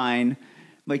fine,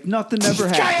 like nothing ever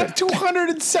I have happened.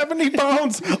 270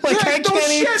 pounds. Like I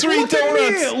can't eat 3 Look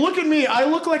donuts. at me. Look at me. I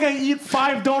look like I eat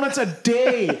 5 donuts a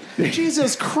day.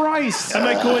 Jesus Christ. I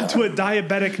might go into a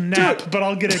diabetic nap, but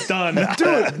I'll get it done.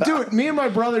 Dude, me and my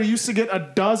brother used to get a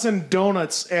dozen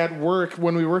donuts at work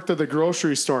when we worked at the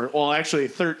grocery store. Well, actually,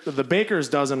 the baker's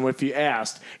dozen if you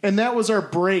asked. And that was our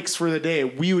breaks for the day.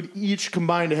 We would each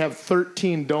combine to have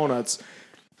 13 donuts.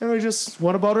 And we just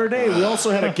went about our day. We also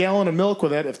had a gallon of milk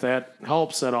with it, if that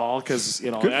helps at all, because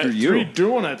Good for that you. 3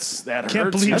 donuts that Can't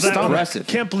hurts believe your that. stomach. impressive.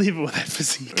 Can't believe it with that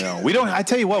physique. No, we don't. I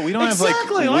tell you what, we don't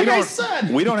Exactly, have like I we don't,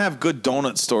 said. we don't have good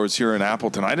donut stores here in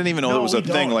Appleton. I didn't even know No, there was a we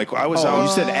thing. don't. Like I was Oh, you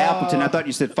out. said Appleton. I thought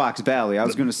you said Fox Valley. I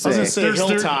was going to say.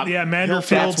 Hilltop. Yeah, That's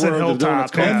Manderfields and where the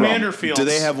donuts Hilltop. come Yeah. from. Manderfields. Do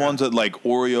they have ones that like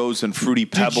Oreos and Fruity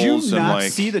Did Pebbles you and not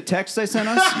like? see the text I sent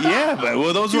us? Yeah, but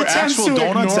well, those were tends actual to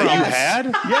donuts that ignore you us. had.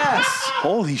 Yes.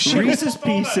 Holy shit! Reese's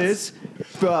Pieces,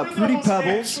 Fruity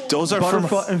Pebbles. Those are from.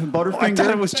 Butterfinger. I thought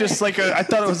it was just like a. I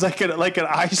thought it was like an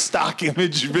iStock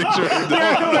image picture. Of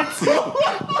donuts.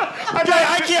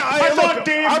 I can't. I thought look,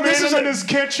 Dave made this is them in a- his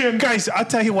kitchen. Guys, I'll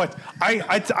tell you what.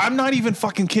 I'm not even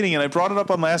fucking kidding, and I brought it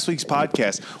up on last week's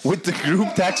podcast with the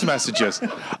group text messages.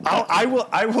 I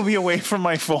will be away from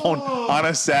my phone on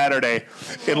a Saturday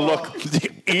and look,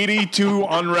 82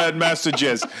 unread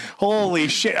messages. Holy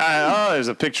shit! There's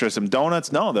a picture of some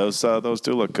donuts. No, those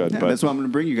do look good. Yeah, but that's why I'm going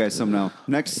to bring you guys some now.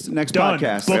 Next Done.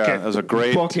 podcast. Book yeah, it. that was a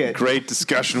Book it. great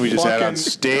discussion we just had on Fucking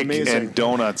steak amazing. and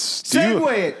donuts.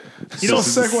 Segue it.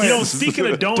 Speaking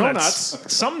of donuts,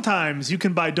 sometimes you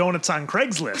can buy donuts on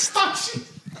Craigslist.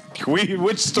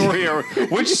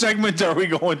 Which segment are we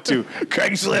going to?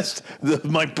 Craigslist,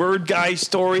 my bird guy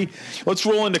story. Let's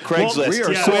roll into Craigslist. Well, we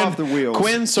are so off the wheels.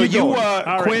 Quinn, so Keep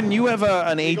going. Quinn, you have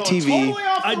an ATV. Totally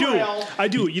off the I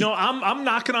do. rail. You know, I'm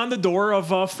knocking on the door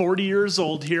of 40 years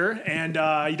old here, and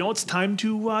you know, it's time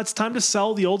to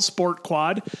sell the old sport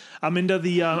quad. I'm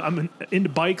into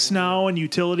bikes now and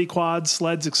utility quads,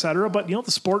 sleds, etc. But you know,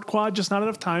 the sport quad, just not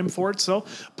enough time for it. So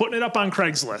putting it up on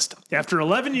Craigslist after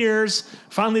 11 years,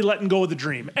 finally letting go of the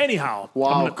dream. Anyhow,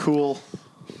 Wow, cool.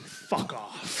 fuck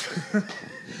off.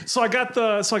 So I got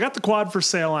the quad for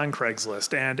sale on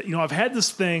Craigslist, and you know, I've had this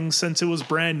thing since it was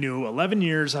brand new. 11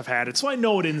 years I've had it, so I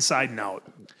know it inside and out.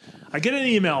 I get an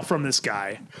email from this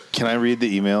guy. Can I read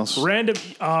the emails? Random,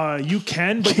 you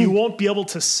can, but you won't be able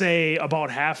to say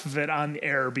about half of it on the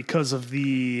air because of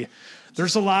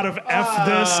there's a lot of F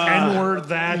this, N-word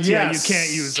that. Yeah, you yes. can't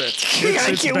use it.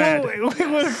 It's bad.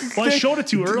 Well, I showed it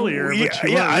to you earlier. But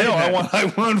you I know. weren't I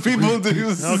want people to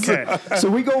do this. Okay. So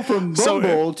we go from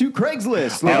Bumble to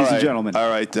Craigslist, ladies and gentlemen. All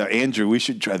right, Andrew, we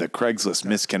should try the Craigslist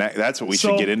misconnect. That's what we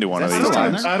should get into one of that's these still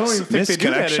on times. there? I don't even think they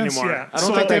do that Misconnections? anymore. Yeah. I don't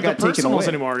So think they have that the got taken personals away.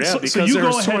 anymore. Yeah, So because you there's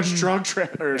go so ahead much and- drug sex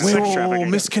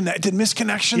trafficking. Did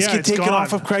misconnections Yeah, get it's taken gone.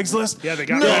 off of Craigslist? Yeah, they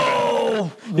got rid of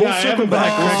it. Yeah, I haven't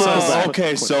back Craigslist.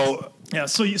 Okay, so Yeah,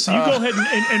 so you go ahead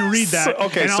and read that.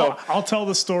 okay, and so- I'll tell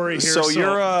the story here. So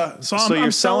you're I'm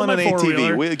selling selling an my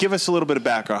four-wheeler. ATV. Give us a little bit of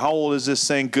background. How old is this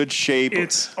thing? Good shape.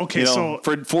 It's okay. You know,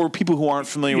 So for people who aren't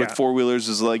familiar with Yeah. four wheelers,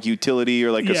 is like utility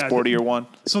or like a Yeah, sportier one.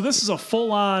 So this is a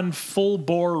full-on,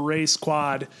 full-bore race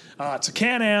quad. It's a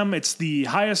Can-Am. It's the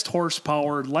highest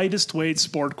horsepower, lightest weight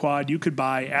sport quad you could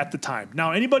buy at the time.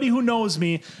 Now, anybody who knows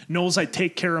me knows I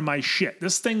take care of my shit.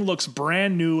 This thing looks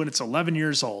brand new, and it's 11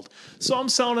 years old. So I'm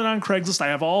selling it on Craigslist. I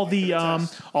have all the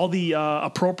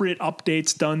appropriate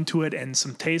updates done to it and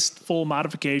some tasteful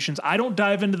modifications. I don't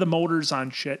dive into the motors on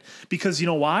shit because you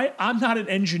know why? I'm not an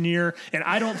engineer, and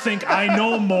I don't think I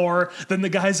know more than the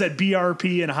guys at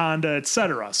BRP and Honda,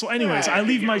 etc. So anyways, I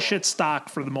leave my shit stock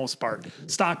for the most part.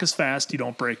 Stock is fast, you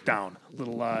don't break down.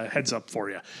 Little heads up for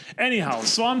you. Anyhow,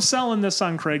 so I'm selling this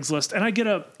on Craigslist, and I get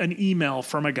an email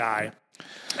from a guy.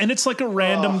 And it's like a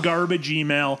random garbage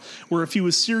email where if he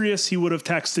was serious, he would have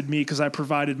texted me because I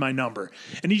provided my number.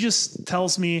 And he just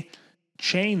tells me,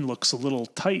 chain looks a little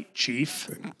tight, Chief.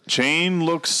 Chain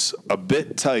looks a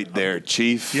bit tight there,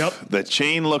 Chief. Yep. The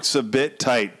chain looks a bit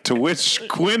tight, to which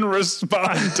Quinn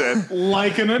responded.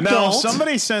 Like an adult. Now,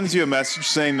 somebody sends you a message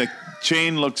saying the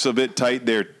chain looks a bit tight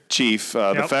there, Chief.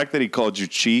 The Yep. fact that he called you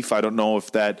Chief, I don't know if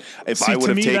See, I would to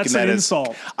have me, taken that's that an as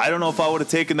insult. I don't know if I would have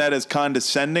taken that as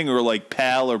condescending or like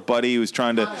pal or buddy. He was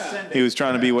trying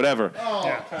to be whatever.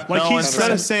 Yeah. Like No,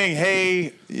 instead of saying,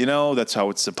 "Hey, you know, that's how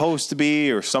it's supposed to be,"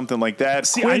 or something like that,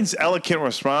 See, Quinn's elegant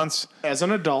response. As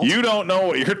an adult. You don't know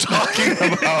what you're talking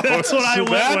about. That's what I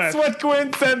went That's with. what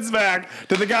Quinn sends back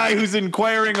to the guy who's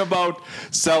inquiring about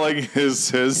selling his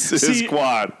See,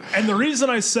 quad. And the reason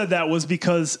I said that was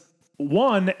because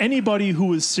one, anybody who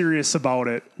was serious about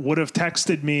it would have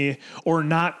texted me or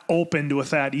not opened with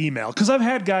that email. Because I've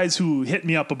had guys who hit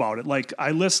me up about it. Like,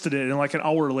 I listed it, and like an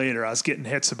hour later, I was getting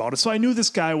hits about it. So I knew this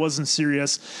guy wasn't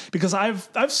serious because I've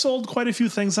sold quite a few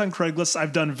things on Craigslist.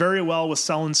 I've done very well with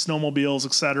selling snowmobiles,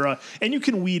 etc. And you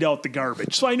can weed out the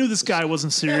garbage. So I knew this guy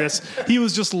wasn't serious. He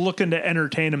was just looking to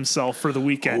entertain himself for the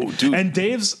weekend. Oh, dude. And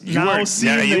Dave's now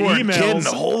seeing the you weren't emails. kidding.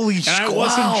 Holy and I wow.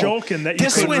 wasn't joking that you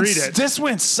couldn't read it. This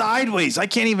went sideways. I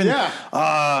can't even.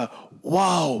 Yeah.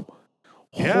 Wow.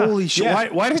 Yeah. Holy shit. Yeah.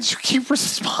 Why did you keep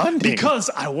responding? Because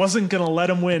I wasn't going to let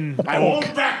him win. I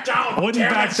won't back down. I wouldn't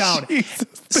back down.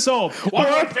 So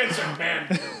Vincent,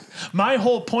 man. my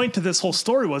whole point to this whole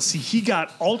story was he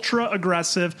got ultra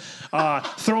aggressive,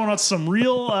 throwing out some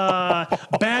real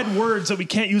bad words that we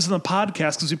can't use in the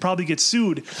podcast because we probably get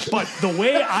sued. But the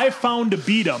way I found to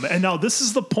beat him, and now this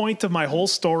is the point of my whole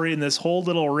story and this whole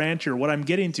little rant here, what I'm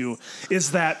getting to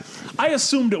is that I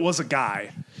assumed it was a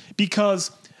guy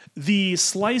because the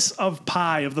slice of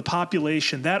pie of the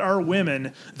population that are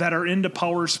women that are into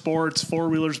power sports,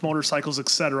 four-wheelers, motorcycles,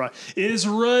 etc., is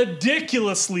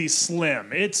ridiculously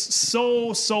slim. It's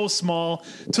so small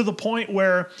to the point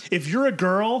where if you're a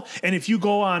girl and if you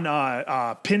go on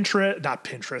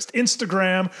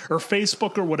Instagram or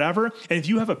Facebook or whatever, and if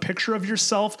you have a picture of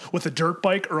yourself with a dirt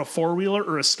bike or a four-wheeler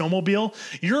or a snowmobile,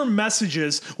 your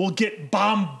messages will get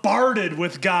bombarded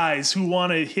with guys who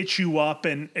want to hit you up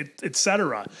and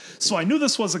etc. So I knew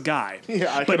this was a guy.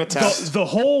 Yeah, I but can attest. the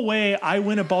whole way I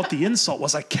went about the insult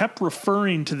was I kept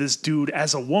referring to this dude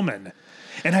as a woman.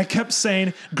 And I kept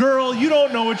saying, girl, you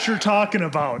don't know what you're talking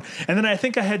about. And then I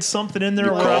think I had something in there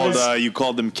You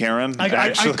called him Karen?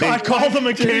 I called him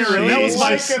a Karen. That was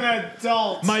like an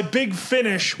adult. my big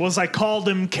finish was I called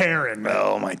him Karen.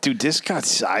 Oh, my. Dude, this got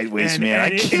sideways,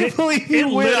 man. And I can't believe it you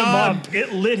lit went him on. up.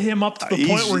 It lit him up to the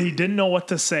point where he didn't know what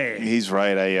to say. He's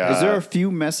right. Is there a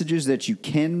few messages that you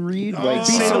can read? Like, be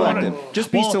Say the one- selective.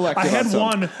 Just be Well, selective. I had on some.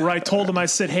 one where I told him, I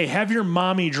said, hey, have your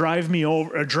mommy drive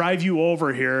you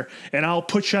over here, and I'll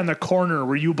put you on the corner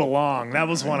where you belong. That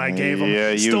was one I gave him.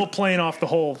 Yeah, Still playing off the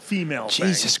whole female thing.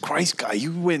 Jesus Christ, guy,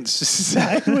 you went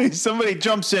sideways. Somebody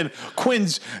jumps in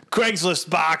Quinn's Craigslist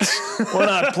box. We're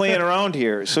not playing around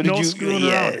here. So did No you? screwing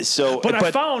Yeah. around. So, but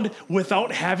I found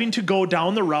without having to go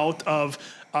down the route of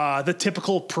the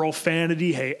typical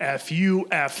profanity, hey, F you,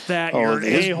 F that, you're an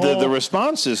a-hole. the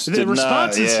responses. The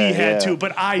responses he had to,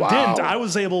 but I Wow. didn't. I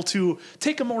was able to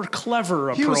take a more clever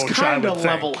approach. He was kind I of would think.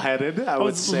 level-headed, I I would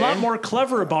was say. a lot more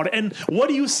clever about it. And what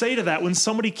do you say to that when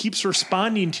somebody keeps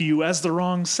responding to you as the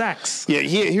wrong sex? Yeah,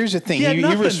 here's the thing. He had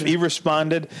nothing. He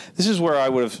responded. This is where I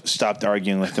would have stopped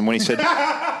arguing with him when he said,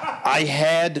 "I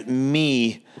had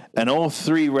me an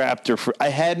 03 Raptor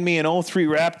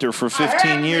for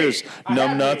 15 years.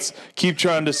 Numbnuts, keep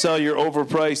trying to sell your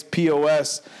overpriced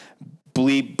POS."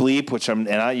 Bleep bleep, which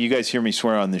you guys hear me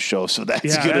swear on this show, so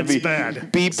that's gonna be bad.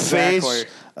 Beep Exactly. face.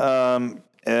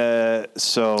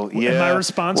 So yeah. And my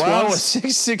response wow, was, a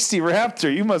 660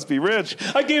 Raptor. You must be rich.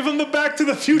 I gave him the Back to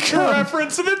the Future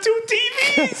reference of the two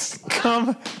TVs.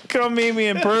 Come meet me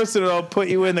in person, and I'll put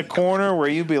you in the corner where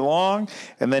you belong.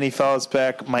 And then he follows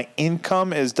back. My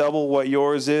income is double what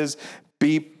yours is.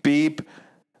 Beep beep.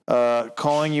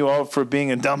 Calling you out for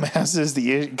being a dumbass is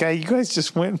the guy. You guys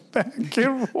just went back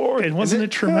and forth. And wasn't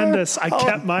it tremendous? I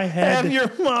kept my head. Have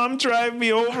your mom drive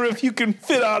me over if you can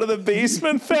fit out of the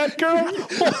basement, fat girl.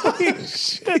 Holy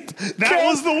shit! That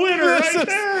was the winner This right is-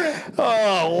 there.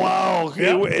 Oh wow!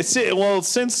 Yep. Well,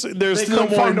 since there's They no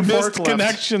couldn't more find a missed forklift.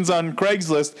 connections on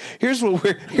Craigslist,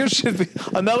 here should be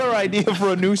another idea for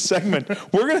a new segment.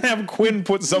 We're gonna have Quinn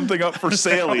put something up for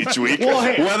sale each week,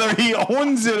 whether he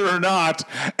owns it or not,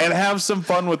 and have some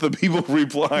fun with the people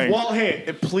replying. Well,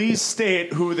 hey, please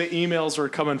state who the emails were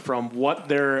coming from, what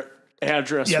their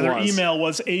address Yeah, their was. email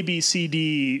was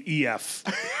ABCDEF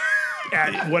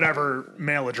at whatever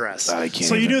mail address. I can't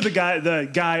So you even- knew the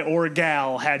guy or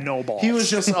gal had no balls. He was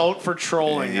just out for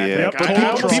trolling. I Yeah, think. but I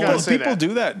almost gotta people say that.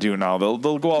 do that now. They'll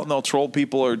go out and they'll troll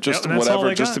people or just Yep, and that's all whatever,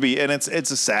 they just got. to be. And it's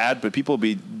a sad, but people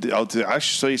be out to. I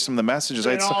should show you some of the messages.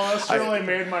 You know, that's really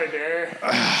made my day.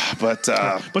 But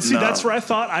see, no. that's where I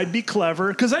thought I'd be clever,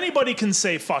 because anybody can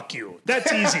say "fuck you."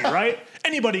 That's easy, right?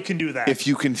 Anybody can do that. If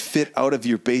you can fit out of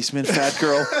your basement, fat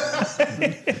girl.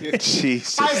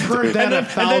 Jesus. I've heard that And then-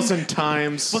 1,000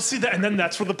 times. But see that, and then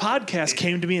that's where the podcast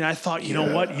came to me, and I thought, you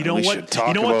know what, we should talk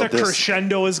you know what about the this.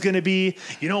 crescendo is going to be,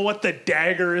 you know what the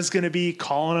dagger is going to be,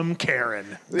 calling him Karen.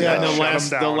 Yeah, and Shut him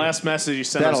the down. last message you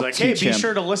sent was That'll like, "Hey, teach be him.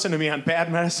 sure to listen to me on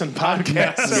Bad Medicine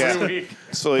Podcast every week."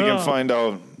 So you can find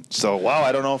out. So wow,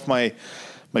 I don't know if my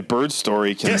bird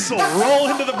story can. Yes, so roll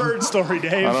into the bird story,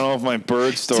 Dave. I don't know if my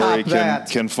bird story Top that.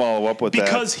 can follow up with that.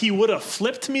 Because he would have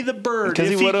flipped me the bird Because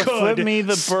if he he would have could. flipped me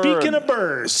the bird. Speaking of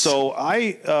birds, So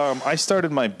I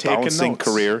started my bouncing notes.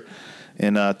 career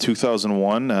in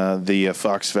 2001. The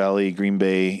Fox Valley, Green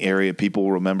Bay area people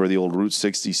will remember the old Route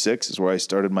 66 is where I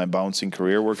started my bouncing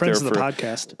career. Worked friends there of the for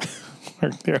podcast,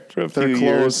 worked there for a They're few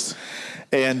years. closed.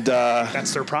 And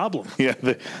that's their problem. yeah,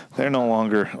 they're no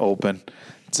longer open.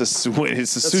 It's a sushi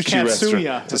Katsuya.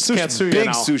 restaurant. It's a It's sushi, Katsuya big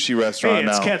now. sushi restaurant Hey,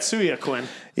 it's now. Katsuya, Quinn.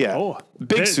 Yeah, Oh,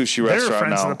 big sushi restaurant They're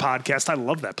friends now. of the podcast. I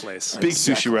love that place. Big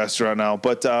sushi restaurant now.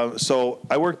 But so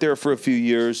I worked there for a few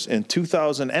years in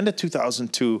 2000, end of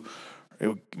 2002,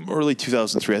 early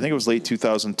 2003. I think it was late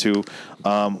 2002.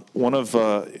 One of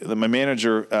my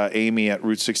manager, Amy at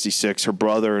Route 66, her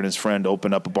brother and his friend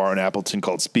opened up a bar in Appleton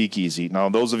called Speakeasy. Now,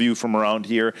 those of you from around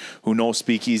here who know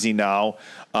Speakeasy now,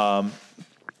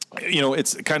 you know,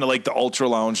 it's kind of like the Ultra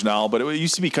Lounge now, but it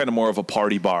used to be kind of more of a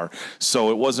party bar. So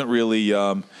it wasn't really, you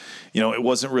know, it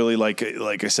wasn't really like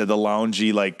I said, the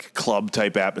loungy, like club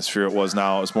type atmosphere it was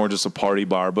now. It was more just a party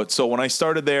bar. But so when I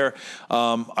started there,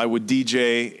 I would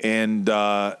DJ and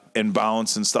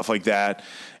bounce and stuff like that,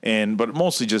 but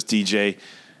mostly just DJ.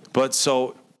 But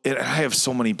so I have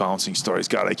so many bouncing stories.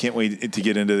 God, I can't wait to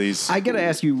get into these. I gotta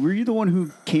ask you, were you the one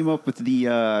who came up with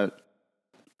the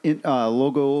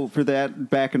logo for that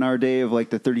back in our day of like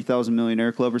the 30,000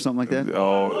 Millionaire Club or something like that?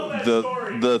 Oh,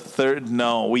 the third.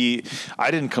 No,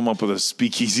 I didn't come up with a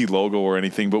Speakeasy logo or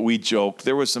anything, but we joked.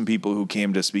 There was some people who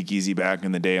came to Speakeasy back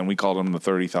in the day, and we called them the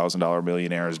 $30,000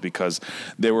 millionaires because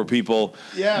there were people.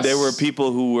 Yes. There were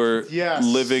people who were Yes.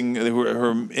 living.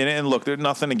 And look, there's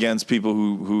nothing against people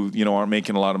who aren't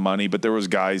making a lot of money, but there was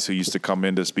guys who used to come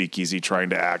into Speakeasy trying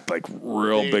to act like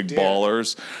real big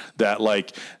ballers that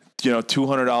like.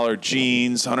 $200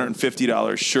 jeans,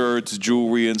 $150 shirts,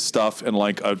 jewelry and stuff, and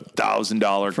like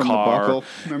 $1,000 From car. the Buckle.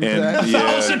 Remember and, that?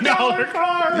 Yeah, $1,000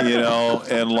 car.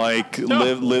 and like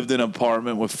lived in an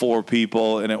apartment with 4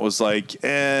 people, and it was like,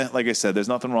 like I said, there's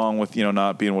nothing wrong with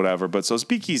not being whatever. But so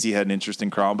Speakeasy had an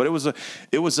interesting crowd, but it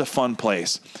was a fun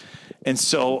place. And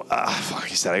so, like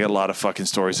I said, I got a lot of fucking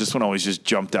stories. This one always just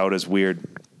jumped out as weird.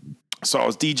 So I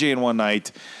was DJing one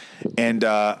night, and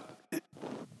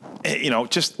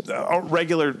just a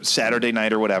regular Saturday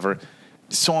night or whatever.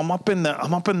 So I'm up in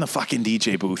the fucking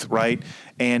DJ booth, right?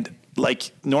 And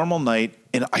like normal night,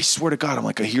 and I swear to God, I'm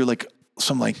like, I hear like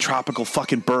some like tropical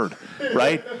fucking bird,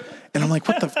 right? And I'm like,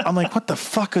 what the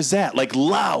fuck is that? Like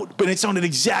loud, but it sounded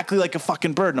exactly like a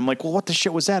fucking bird. And I'm like, well, what the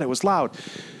shit was that? It was loud.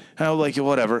 And I was like,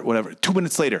 whatever. 2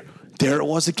 minutes later, there it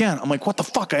was again. I'm like, what the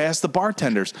fuck? I asked the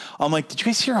bartenders. I'm like, did you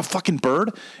guys hear a fucking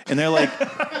bird? And they're like,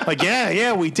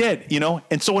 yeah, we did,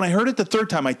 And so when I heard it the third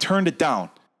time, I turned it down,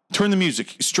 turned the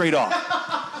music straight off,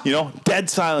 dead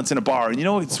silence in a bar. And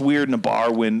it's weird in a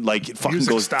bar when like it fucking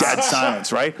Music goes stops. dead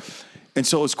silence, right? And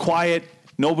so it was quiet,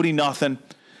 nobody, nothing.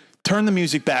 Turn the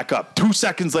music back up. 2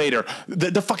 seconds later,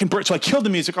 the fucking bird. So I killed the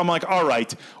music. I'm like, all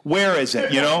right, where is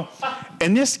it?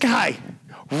 And this guy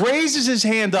raises his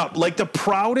hand up like the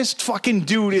proudest fucking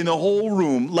dude in the whole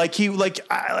room, like he was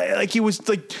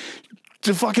like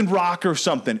the fucking rock or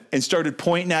something, and started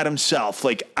pointing at himself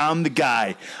like, I'm the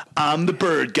guy, I'm the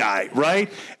bird guy,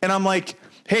 right? And I'm like,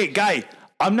 hey, guy,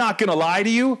 I'm not gonna lie to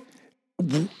you.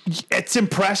 It's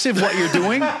impressive what you're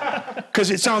doing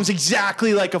because it sounds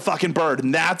exactly like a fucking bird,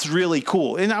 and that's really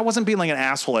cool. And I wasn't being like an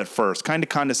asshole at first, kind of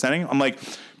condescending. I'm like,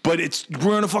 but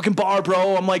we're in a fucking bar,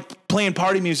 bro. I'm like playing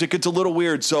party music. It's a little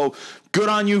weird. So good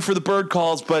on you for the bird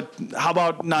calls, but how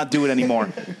about not do it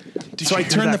anymore? So I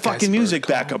turned the fucking music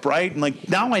back up, right? And like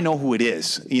now I know who it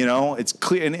is. It's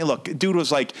clear. And look, dude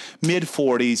was like mid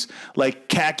 40s, like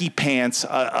khaki pants,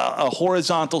 a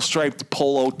horizontal striped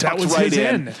polo tucked right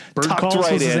in. Bird tucked calls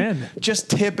right was his in. in. Just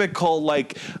typical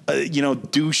like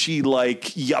douchey like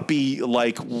yuppie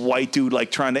like white dude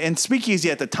like trying to. And Speakeasy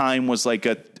at the time was like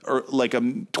a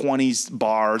 20s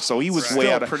bar, so he was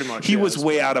way out of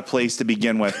way out of place to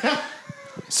begin with.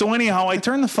 So anyhow, I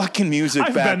turned the fucking music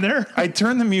I've back. been there. I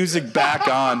turned the music back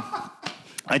on.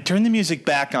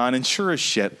 And sure as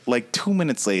shit, like 2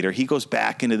 minutes later, he goes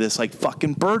back into this like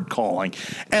fucking bird calling,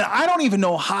 and I don't even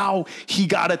know how he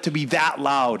got it to be that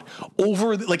loud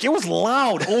it was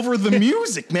loud over the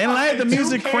music, man. And I had the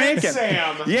music cranking.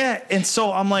 Yeah, and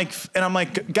so I'm like,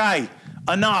 guy,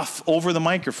 enough over the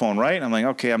microphone, right? I'm like,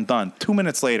 okay, I'm done. 2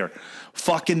 minutes later,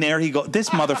 fucking there he goes. This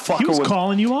motherfucker He was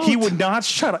calling you out. He would not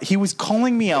shut up. He was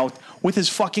calling me out with his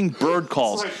fucking bird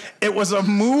calls. It was a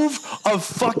move of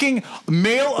fucking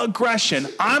male aggression.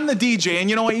 I'm the DJ,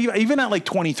 and even at like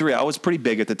 23, I was pretty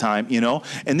big at the time,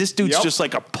 and this dude's just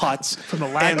like a putz. From the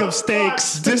lack of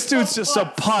stakes. This dude's just a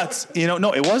putz,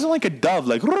 No, it wasn't like a dove,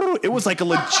 like, it was like a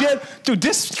legit, dude,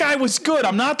 this guy was good.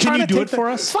 I'm not trying to do take it for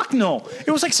us? Fuck no.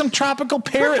 It was like some tropical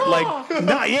parrot,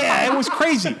 it was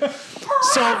crazy.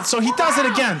 So he does it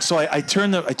again. So I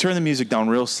turn the music down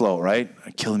real slow, right?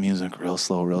 I kill the music real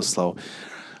slow.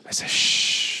 I say,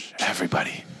 shh,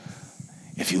 everybody.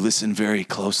 If you listen very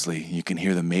closely, you can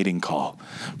hear the mating call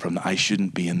from the I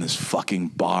shouldn't be in this fucking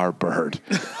bar bird.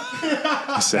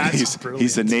 I said,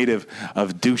 he's a native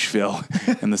of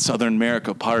Doucheville in the Southern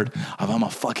America part of I'm a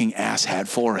fucking asshat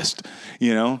forest.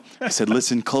 I said,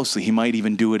 listen closely. He might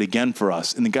even do it again for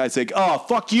us. And the guy's like, oh,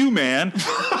 fuck you, man.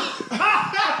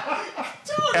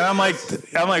 And I'm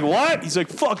like, what? He's like,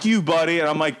 fuck you, buddy. And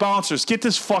I'm like, bouncers, get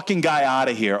this fucking guy out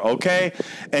of here, okay?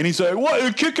 And he's like, what?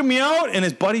 You're kicking me out? And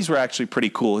his buddies were actually pretty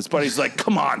cool. His buddy's like,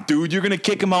 come on, dude, you're going to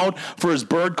kick him out for his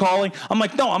bird calling? I'm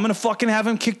like, no, I'm going to fucking have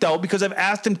him kicked out because I've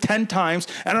asked him 10 times,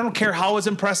 and I don't care how as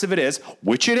impressive it is,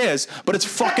 which it is, but it's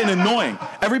fucking annoying.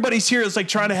 Everybody's here is like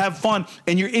trying to have fun,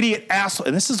 and your idiot asshole,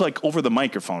 and this is like over the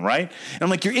microphone, right? And I'm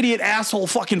like, your idiot asshole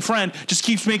fucking friend just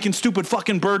keeps making stupid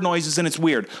fucking bird noises, and it's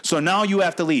weird. So now you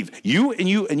have to leave.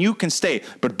 You can stay.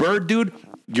 But bird dude,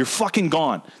 You're fucking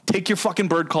gone. Take your fucking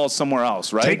bird calls somewhere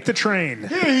else, right? Take the train.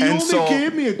 Hey, you And only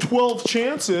gave me 12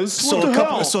 chances. So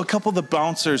a couple of the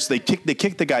bouncers, they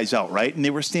kicked the guys out, right? And they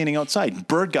were standing outside.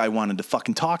 Bird guy wanted to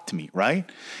fucking talk to me, right?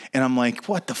 And I'm like,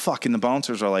 what the fuck? And the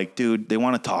bouncers are like, dude, they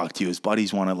want to talk to you. His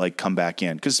buddies want to like come back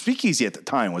in. Because Speakeasy at the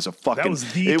time was a fucking,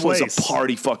 was the it place. was a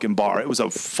party fucking bar. It was a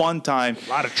fun time. A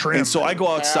lot of trim. And so I go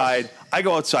outside.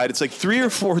 It's like 3 or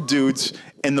 4 dudes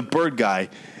and the bird guy.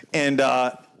 And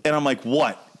I'm like,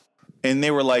 what? And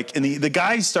they were like, and the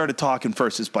guys started talking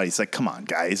first. His buddy's like, come on,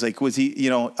 guys. Like, was he,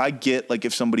 I get like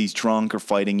if somebody's drunk or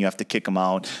fighting, you have to kick them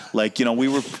out. Like, we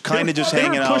were kind of just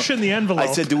hanging out. Pushing the envelope.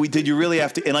 I said, did you really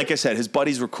have to? And like I said, his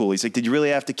buddies were cool. He's like, did you really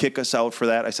have to kick us out for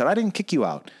that? I said, I didn't kick you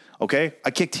out. Okay.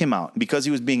 I kicked him out because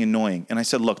he was being annoying. And I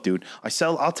said, look, dude,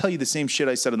 I'll tell you the same shit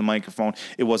I said on the microphone.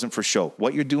 It wasn't for show.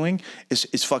 What you're doing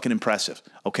is fucking impressive.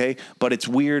 Okay. But it's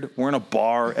weird. We're in a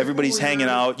bar. Everybody's hanging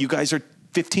out. You guys are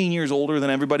 15 years older than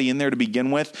everybody in there to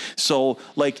begin with. So,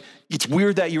 like, it's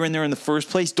weird that you're in there in the first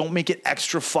place. Don't make it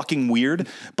extra fucking weird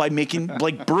by making,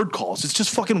 like, bird calls. It's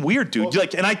just fucking weird, dude.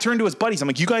 Like, and I turned to his buddies. I'm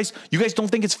like, you guys don't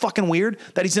think it's fucking weird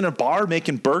that he's in a bar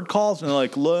making bird calls? And they're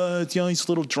like, he's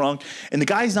a little drunk. And the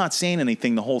guy's not saying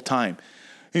anything the whole time.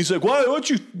 And he's like, why don't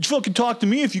you fucking talk to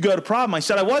me if you got a problem? I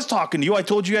said, I was talking to you. I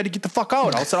told you had to get the fuck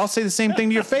out. I said, I'll say the same thing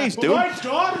to your face, dude. My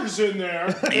daughter's in there.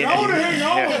 And I want to hang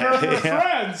out with her and her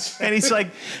friends. And he's like,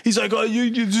 oh,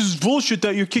 this is bullshit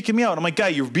that you're kicking me out. I'm like, guy,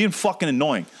 you're being fucking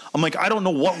annoying. I'm like, I don't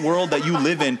know what world that you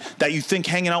live in that you think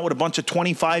hanging out with a bunch of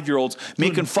 25-year-olds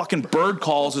making fucking bird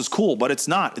calls is cool, but it's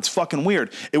not. It's fucking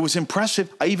weird. It was impressive.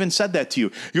 I even said that to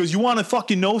you. He goes, you want to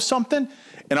fucking know something?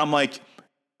 And I'm like,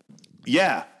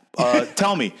 yeah.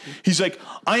 Tell me. He's like,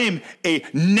 I am a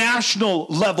national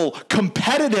level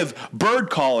competitive bird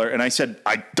caller. And I said,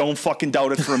 I don't fucking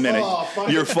doubt it for a minute.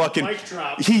 You're fucking, mic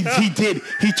drop. he did.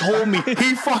 He told me,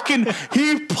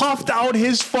 he puffed out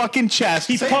his fucking chest.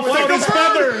 He puffed out his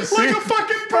feathers. Like a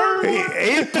fucking bird.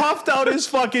 He puffed out his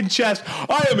fucking chest.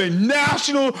 I am a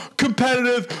national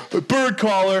competitive bird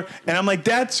caller. And I'm like,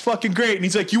 that's fucking great. And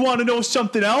he's like, you want to know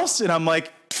something else? And I'm like,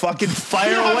 fucking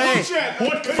fire away.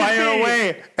 What could Fire it be?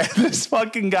 away. And this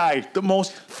fucking guy, the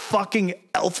most fucking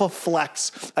alpha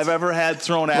flex I've ever had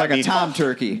thrown at me. Like a Tom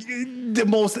Turkey. The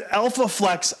most alpha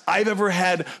flex I've ever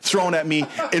had thrown at me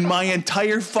in my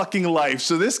entire fucking life.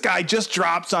 So this guy just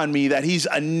drops on me that he's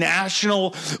a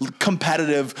national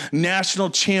competitive,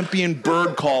 national champion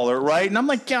bird caller, right? And I'm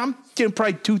like, yeah, I'm getting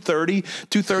probably 230,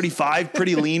 235,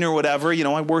 pretty lean or whatever.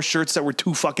 I wore shirts that were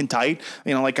too fucking tight,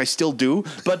 like I still do,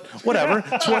 but whatever.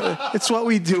 It's what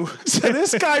we do. So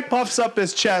this guy puffs up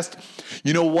his chest.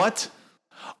 You know what?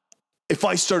 If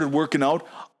I started working out,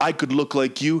 I could look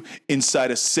like you inside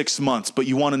of 6 months. But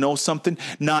you want to know something?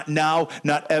 Not now,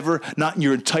 not ever, not in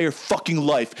your entire fucking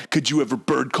life could you ever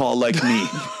bird call like me.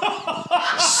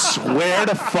 Swear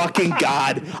to fucking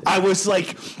God. I was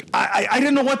like, I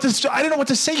didn't know what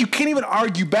to say. You can't even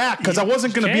argue back because I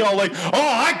wasn't going to be all like, oh,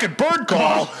 I could bird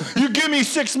call. You give me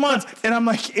 6 months. And I'm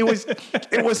like, it was,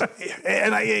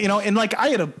 and I, and like I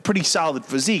had a pretty solid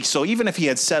physique. So even if he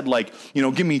had said like,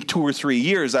 give me 2 or 3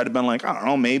 years, I'd have been like, I don't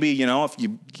know, maybe, if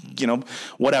you,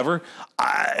 whatever.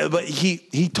 But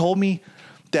he told me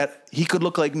that he could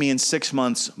look like me in 6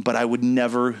 months, but I would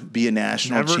never be a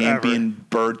national champion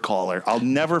bird caller. I'll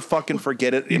never fucking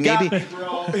forget it. You got me.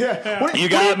 You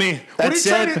got me. That's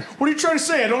it. What are you trying to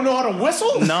say? I don't know how to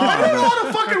whistle? No. I don't know how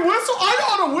to fucking whistle. I know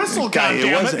how to whistle,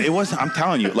 goddammit. It was. I'm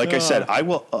telling you. Like I said, I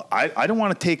will. I don't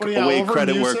want to take away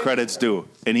credit where credit's due.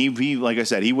 And he, like I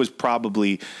said, he was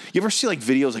probably. You ever see like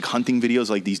videos, like hunting videos,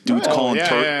 like these dudes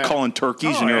calling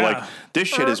turkeys, and you're like, this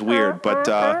shit is weird. But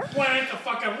Whack a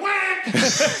fucking whack.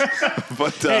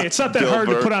 but hey, it's not that hard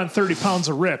to put on 30 pounds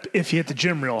of rip if you hit the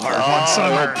gym real hard one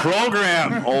summer.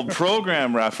 Old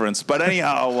program reference. But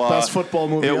anyhow, best football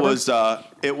movie it ever. was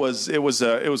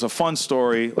a fun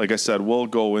story. Like I said, we'll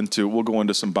go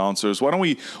into some bouncers. Why don't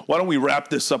we wrap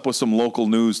this up with some local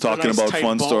news talking about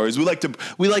fun stories? We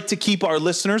like to keep our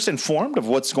listeners informed of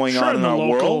what's going on in our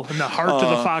world, in the heart of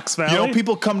the Fox Valley.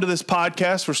 People come to this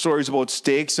podcast for stories about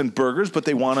steaks and burgers, but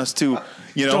they want us to,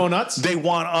 donuts. They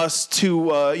want us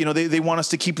to, they want us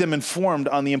to keep them informed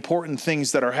on the important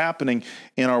things that are happening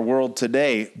in our world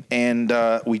today. And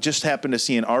we just happened to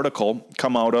see an article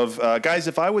come out of guys.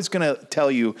 If I was going to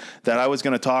tell you that I was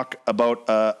going to talk about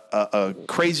a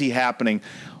crazy happening,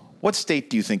 what state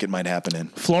do you think it might happen in?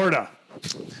 Florida.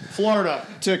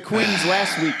 To Quinn's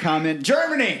last week comment,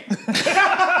 Germany.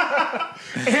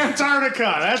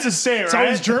 Antarctica. That's a state, It's right?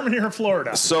 always Germany or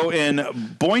Florida. So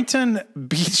in Boynton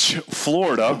Beach,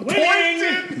 Florida.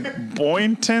 Boynton,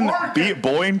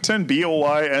 Boynton,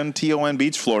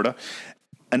 Beach, Florida.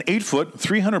 an 8-foot,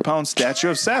 300-pound statue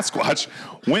of Sasquatch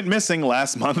went missing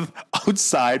last month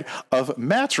outside of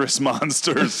Mattress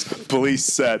Monsters, police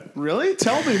said. Really?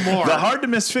 Tell me more. The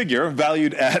hard-to-miss figure,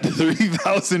 valued at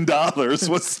 $3,000,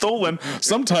 was stolen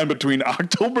sometime between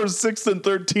October 6th and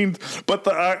 13th, but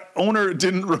the owner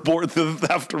didn't report the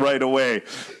theft right away,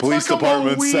 police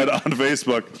department said on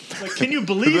Facebook. Like, can you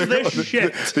believe this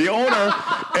shit? The owner,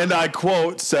 and I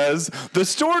quote, says, the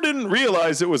store didn't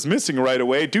realize it was missing right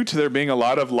away due to there being a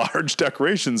lot of large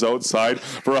decorations outside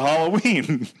for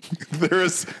Halloween. There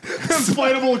is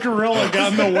inflatable gorilla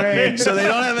got in the way. So they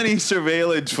don't have any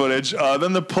surveillance footage.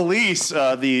 Then the police,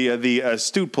 the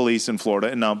astute police in Florida,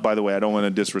 and now, by the way, I don't want to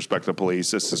disrespect the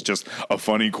police. This is just a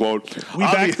funny quote. We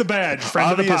back the badge,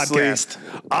 friend of the podcast.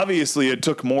 Obviously, it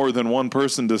took more than one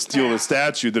person to steal the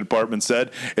statue, the department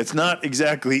said. It's not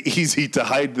exactly easy to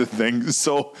hide the thing.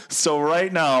 So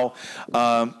right now,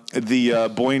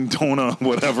 the Bointona,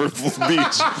 whatever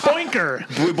beach.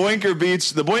 Boinker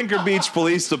Beach. The Boinker Beach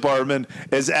Police Department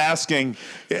is asking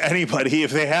anybody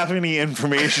if they have any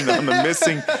information on the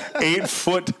missing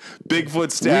 8-foot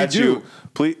Bigfoot statue.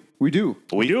 We do.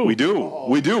 We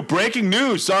do. Breaking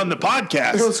news on the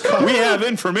podcast. We have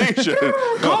information. Bird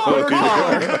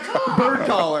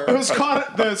collar. It was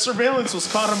caught. The surveillance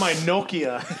was caught on my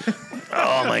Nokia.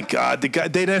 Oh my God! They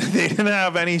didn't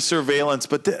have any surveillance,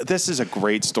 but this is a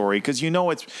great story because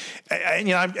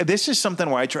this is something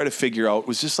where I try to figure out. It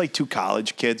was just like two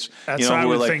college kids. That's what I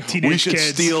would think. Teenage we should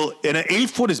kids. steal. And an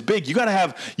 8-foot is big. You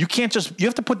can't just. You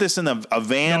have to put this in a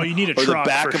van. No, you need a or truck the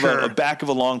back for of sure. a back of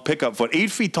a long pickup foot. 8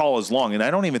 feet tall is long, and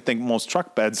I don't even think most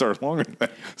truck beds are longer than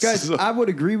that. Guys, I would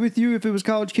agree with you if it was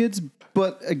college kids,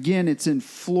 but again, it's in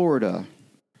Florida.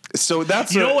 So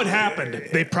that's know what happened?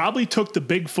 They probably took the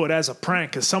Bigfoot as a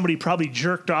prank because somebody probably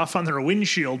jerked off on their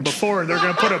windshield before, and they're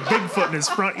going to put a Bigfoot in his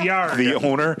front yard. The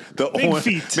owner,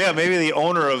 feet. Yeah, maybe the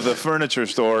owner of the furniture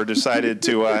store decided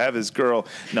to have his girl.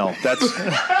 No, that's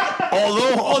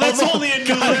that's only in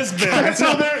New Lisbon. That's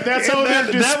how they're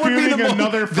disputing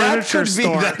another furniture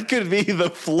store. That could be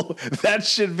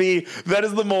that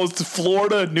is the most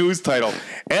Florida news title.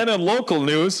 And in local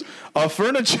news, a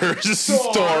furniture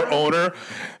store owner.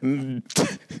 Masturbated.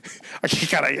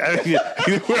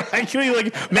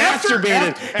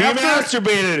 He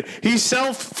masturbated. He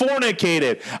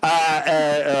self-fornicated.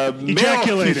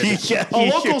 Ejaculated. A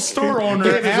local store owner,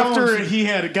 after he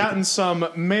had gotten some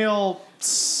male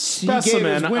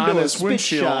specimen on his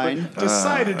windshield,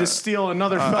 decided to steal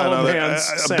another fellow man's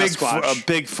Sasquatch. A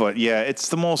Bigfoot. Yeah, it's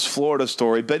the most Florida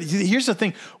story. But here's the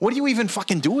thing: what do you even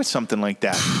fucking do with something like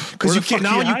that? Because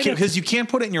you can't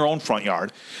put it in your own front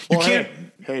yard. You can't.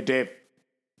 Hey, Dave,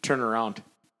 turn around.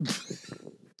 There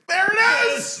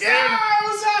it is! Yeah, it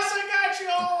was us. I got you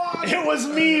all along. It was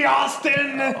me,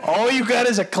 Austin. All you got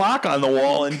is a clock on the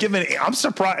wall, and I'm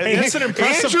surprised. Hey, that's an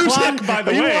impressive clock, by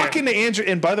the way. You walk into Andrew,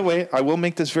 and by the way, I will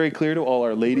make this very clear to all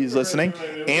our ladies listening.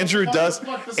 Andrew does.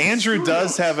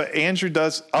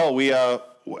 Oh, we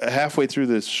halfway through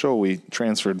this show, we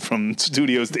transferred from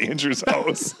studios to Andrew's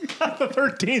house. The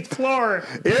 13th floor.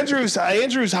 Andrew's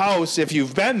house, if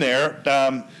you've been there,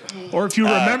 or if you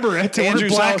remember it,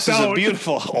 Andrew's house is a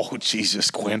beautiful. Oh Jesus,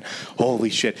 Quinn!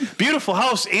 Holy shit! Beautiful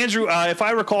house, Andrew. If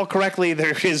I recall correctly,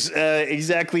 there is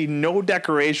exactly no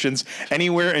decorations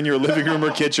anywhere in your living room or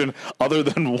kitchen other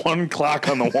than one clock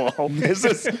on the wall.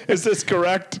 Is this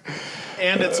correct?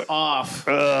 And it's off.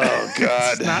 Oh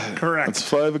God, it's not correct. It's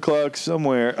 5 o'clock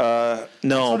somewhere.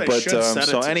 No, but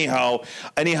so anyhow,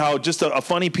 just a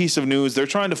funny piece of news. They're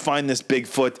trying to find this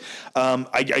Bigfoot.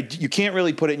 You can't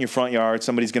really put it in your front yard.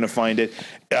 Somebody's going to find it.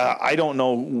 I don't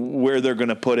know where they're going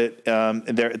to put it.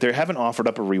 They haven't offered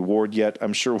up a reward yet.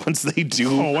 I'm sure once they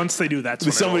do. Oh, once they do, that's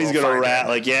when somebody's going to rat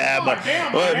like, yeah, but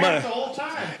the whole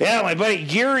time. Yeah, my buddy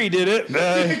Geary did it.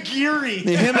 Geary,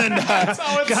 him and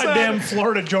goddamn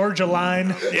Florida Georgia line.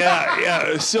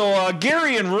 Yeah. So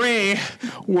Gary and Ray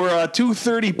were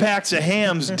 230 packs of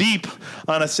hams deep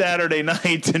on a Saturday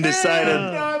night and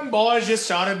decided, boys, just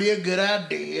thought it'd be a good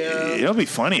idea. It'll be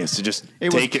funny is to just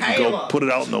take it and go put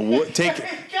it out in the wood. Take it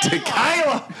to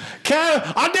Kyla.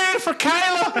 I did it for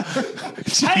Kyla.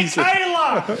 Hey,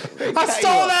 Kyla. I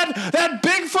stole that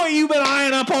Bigfoot you've been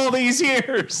eyeing up all these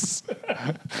years.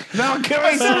 Now give me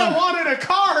I said I wanted a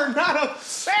car, not a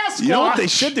Sasquatch. You know what they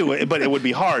should do? But it would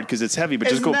be hard because it's heavy. But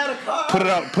just go put it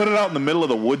out in the middle of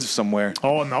the woods somewhere.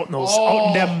 Oh, no, out in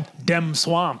Dem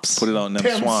swamps. Put it out in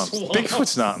them swamps.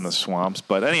 Bigfoot's not in the swamps,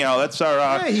 but anyhow, that's our.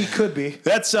 Yeah, he could be.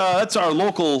 That's our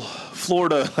local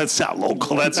Florida. That's not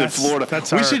local. That's in Florida.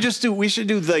 We should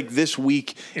do like this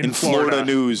week in Florida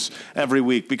news every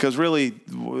week because really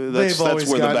that's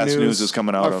where the best news is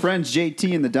coming out. Our friends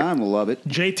JT and the Don will love it.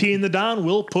 JT and the Don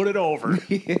will put it over.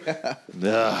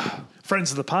 Yeah.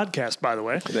 Friends of the podcast, by the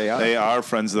way. They are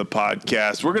friends of the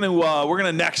podcast. We're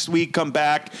gonna next week come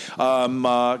back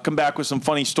with some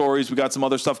funny stories. We got some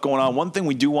other stuff going on. One thing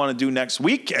we do want to do next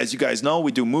week, as you guys know,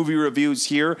 we do movie reviews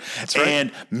here. That's right.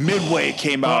 And Midway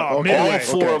came out. All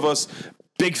four of us.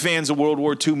 Big fans of World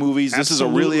War II movies. This is a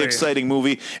really exciting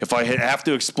movie. If I have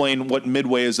to explain what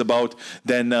Midway is about,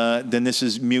 then this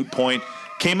is moot point.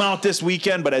 Came out this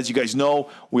weekend, but as you guys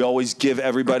know, we always give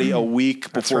everybody a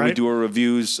week before we do our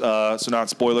reviews, so not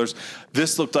spoilers.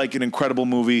 This looked like an incredible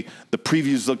movie. The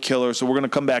previews look killer, so we're going to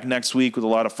come back next week with a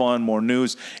lot of fun, more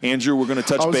news. Andrew, we're going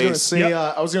to touch base.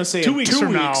 I was going to say 2 weeks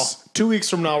from now. 2 weeks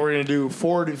from now, we're going to do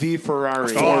Ford v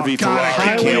Ferrari. Ford v Ferrari.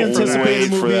 I can't wait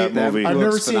for that movie. I've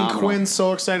never seen Quinn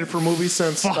so excited for movies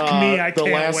since the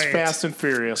last wait. Fast and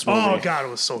Furious movie. Oh, God, it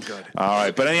was so good. All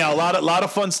right, but anyhow, a lot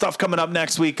of fun stuff coming up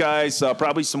next week, guys.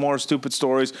 Probably some more stupid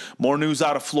stories, more news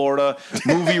out of Florida,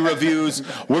 movie reviews.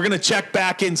 We're going to check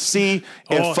back and see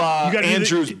if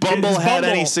Andrew's Bumble had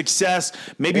any success.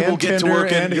 Maybe we'll get to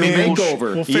work and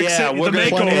makeover. We'll fix it. We're going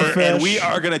makeover. And we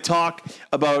are going to talk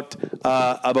about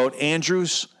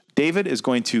Andrew's. David is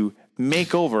going to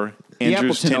make over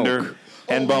Andrew's Tinder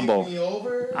and Bumble.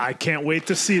 I can't wait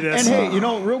to see this. And hey,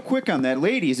 real quick on that,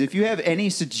 ladies, if you have any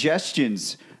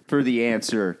suggestions for the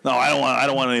answer. No, I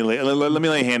don't want any. Let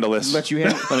me handle this. Let me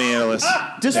handle this.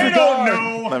 Disregard. Don't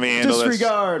know. Let me handle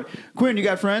Disregard. Quinn, you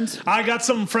got friends? I got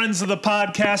some friends of the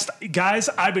podcast. Guys,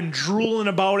 I've been drooling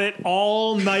about it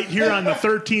all night here on the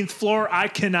 13th floor. I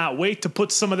cannot wait to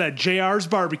put some of that JR's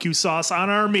barbecue sauce on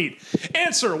our meat.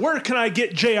 Answer, where can I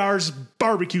get JR's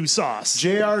barbecue sauce?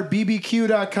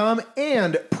 JRBBQ.com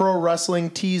and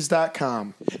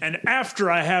ProWrestlingTees.com. And after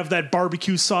I have that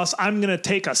barbecue sauce, I'm going to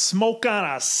take a smoke on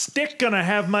a stick. Gonna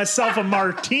have myself a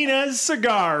Martinez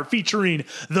cigar featuring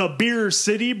the Beer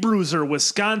City Bruiser,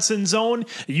 Wisconsin's own.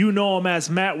 You know him as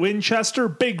Matt Winchester,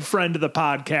 big friend of the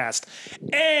podcast.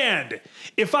 And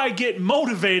if I get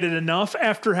motivated enough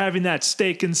after having that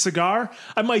steak and cigar,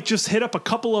 I might just hit up a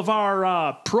couple of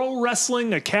our pro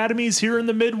wrestling academies here in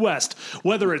the Midwest,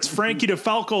 whether it's Frankie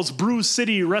DeFalco's Brew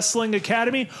City Wrestling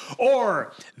Academy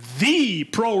or the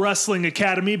Pro Wrestling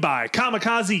Academy by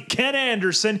Kamikaze Ken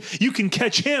Anderson. You can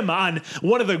catch him on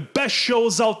one of the best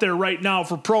shows out there right now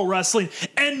for pro wrestling,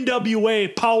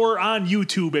 NWA Power on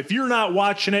YouTube. If you're not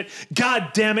watching it,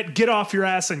 God damn it, get off your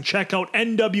ass and check out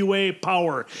NWA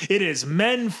Power. It is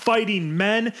men fighting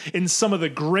men in some of the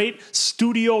great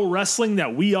studio wrestling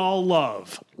that we all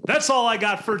love. That's all I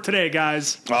got for today,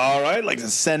 guys. All right. I'd like to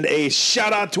send a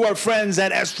shout out to our friends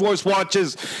at S-Force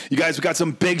Watches. You guys, we got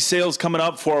some big sales coming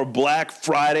up for Black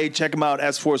Friday. Check them out,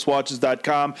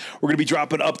 sforcewatches.com. We're going to be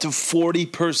dropping up to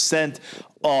 40%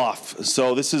 off.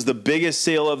 So this is the biggest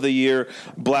sale of the year,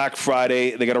 Black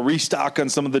Friday. They got a restock on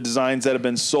some of the designs that have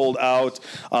been sold out.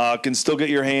 Can still get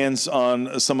your hands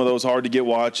on some of those hard to get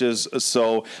watches.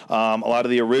 So a lot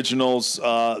of the originals,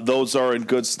 those are in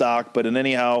good stock. But in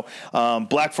anyhow,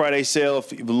 Black Friday sale,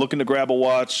 if you're looking to grab a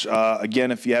watch, again,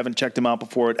 if you haven't checked them out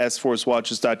before at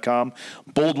sforcewatches.com.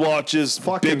 Bold watches,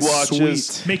 big watches.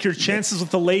 Sweet. Make your chances with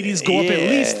the ladies go up at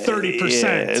least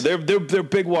 30%. Yeah, they're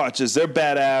big watches. They're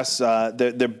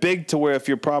badass. They're big to where if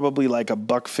you're probably like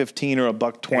 $1.15 or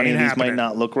 $1.20, these might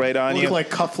not look right on you. Look like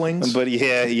cufflinks. But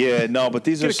but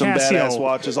these are some badass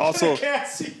watches.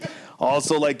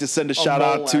 Also like to send a shout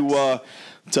out to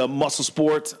Muscle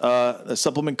Sport, a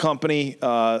supplement company,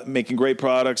 making great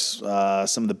products,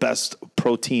 some of the best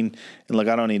protein. And look,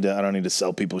 I don't need to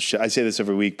sell people shit. I say this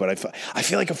every week, but I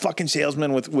feel like a fucking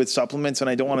salesman with supplements, and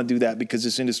I don't want to do that because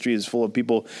this industry is full of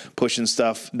people pushing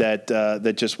stuff that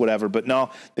just whatever. But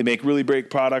no, they make really great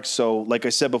products. So, like I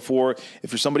said before,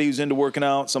 if you're somebody who's into working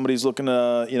out, somebody's looking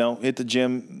to hit the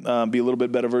gym, be a little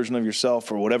bit better version of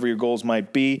yourself, or whatever your goals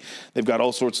might be, they've got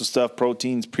all sorts of stuff: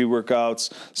 proteins,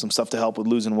 pre-workouts, some stuff to help with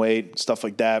losing weight, stuff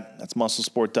like that. That's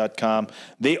musclesport.com.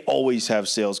 They always have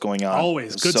sales going on.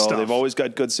 Always good stuff. They've always always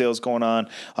got good sales going on,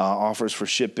 offers for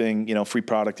shipping, free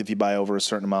product if you buy over a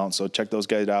certain amount. So check those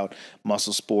guys out,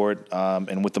 Muscle Sport.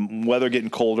 And with the weather getting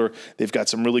colder, they've got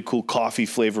some really cool coffee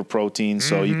flavor protein.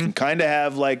 So you can kind of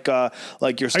have like your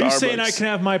Starbucks. Are you saying I can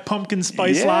have my pumpkin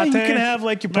spice latte? You can have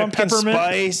like your pumpkin peppermint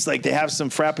spice. Like they have some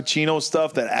Frappuccino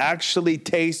stuff that actually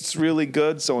tastes really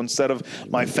good. So instead of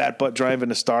my fat butt driving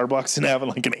to Starbucks and having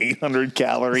like an 800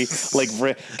 calorie,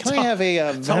 can I have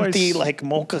a venti like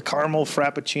mocha caramel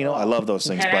Frappuccino? I love those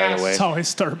things, by the way. That's how I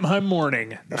start my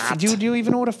morning. Do you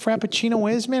even know what a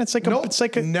Frappuccino is, man? It's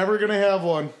like never gonna have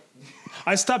one.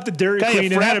 I stopped at Dairy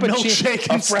Queen and had a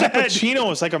milkshake instead. A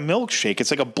Frappuccino is like a milkshake. It's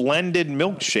like a blended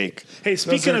milkshake. Hey,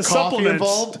 speaking of supplements,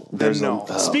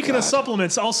 involved? Speaking of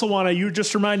supplements, also you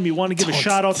just remind me, want to give a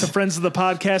shout out to friends of the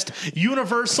podcast,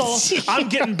 Universal. I'm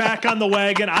getting back on the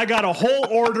wagon. I got a whole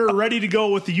order ready to go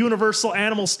with the Universal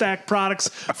Animal Stack products.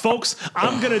 Folks,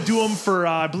 I'm going to do them for,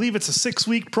 I believe it's a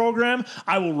 6-week program.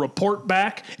 I will report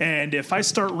back, and if I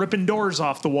start ripping doors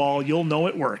off the wall, you'll know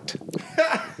it worked.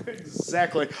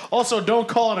 Exactly. Also, don't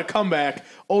call it a comeback.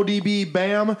 ODB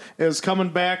Bam is coming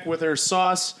back with her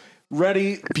sauce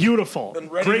ready. Beautiful.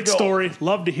 Ready Great to go. story.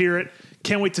 Love to hear it.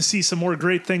 Can't wait to see some more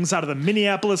great things out of the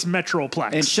Minneapolis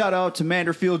Metroplex. And shout out to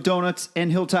Manderfield Donuts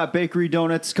and Hilltop Bakery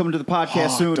Donuts coming to the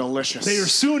podcast soon. Delicious. They are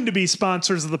soon to be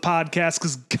sponsors of the podcast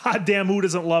because goddamn who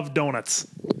doesn't love donuts?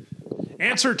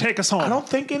 Answer, take us home. I don't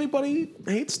think anybody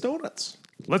hates donuts.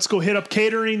 Let's go hit up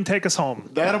catering, take us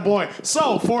home. That a boy.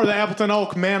 So, for the Appleton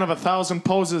Oak Man of 1,000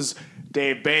 Poses,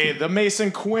 Dave Baye, the Mason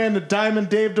Quinn, the Diamond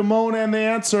Dave Damone, and the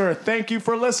Answer. Thank you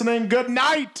for listening. Good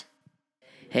night.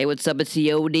 Hey, what's up? It's the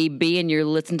ODB, and you're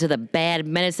listening to the Bad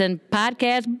Medicine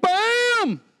Podcast. Burn!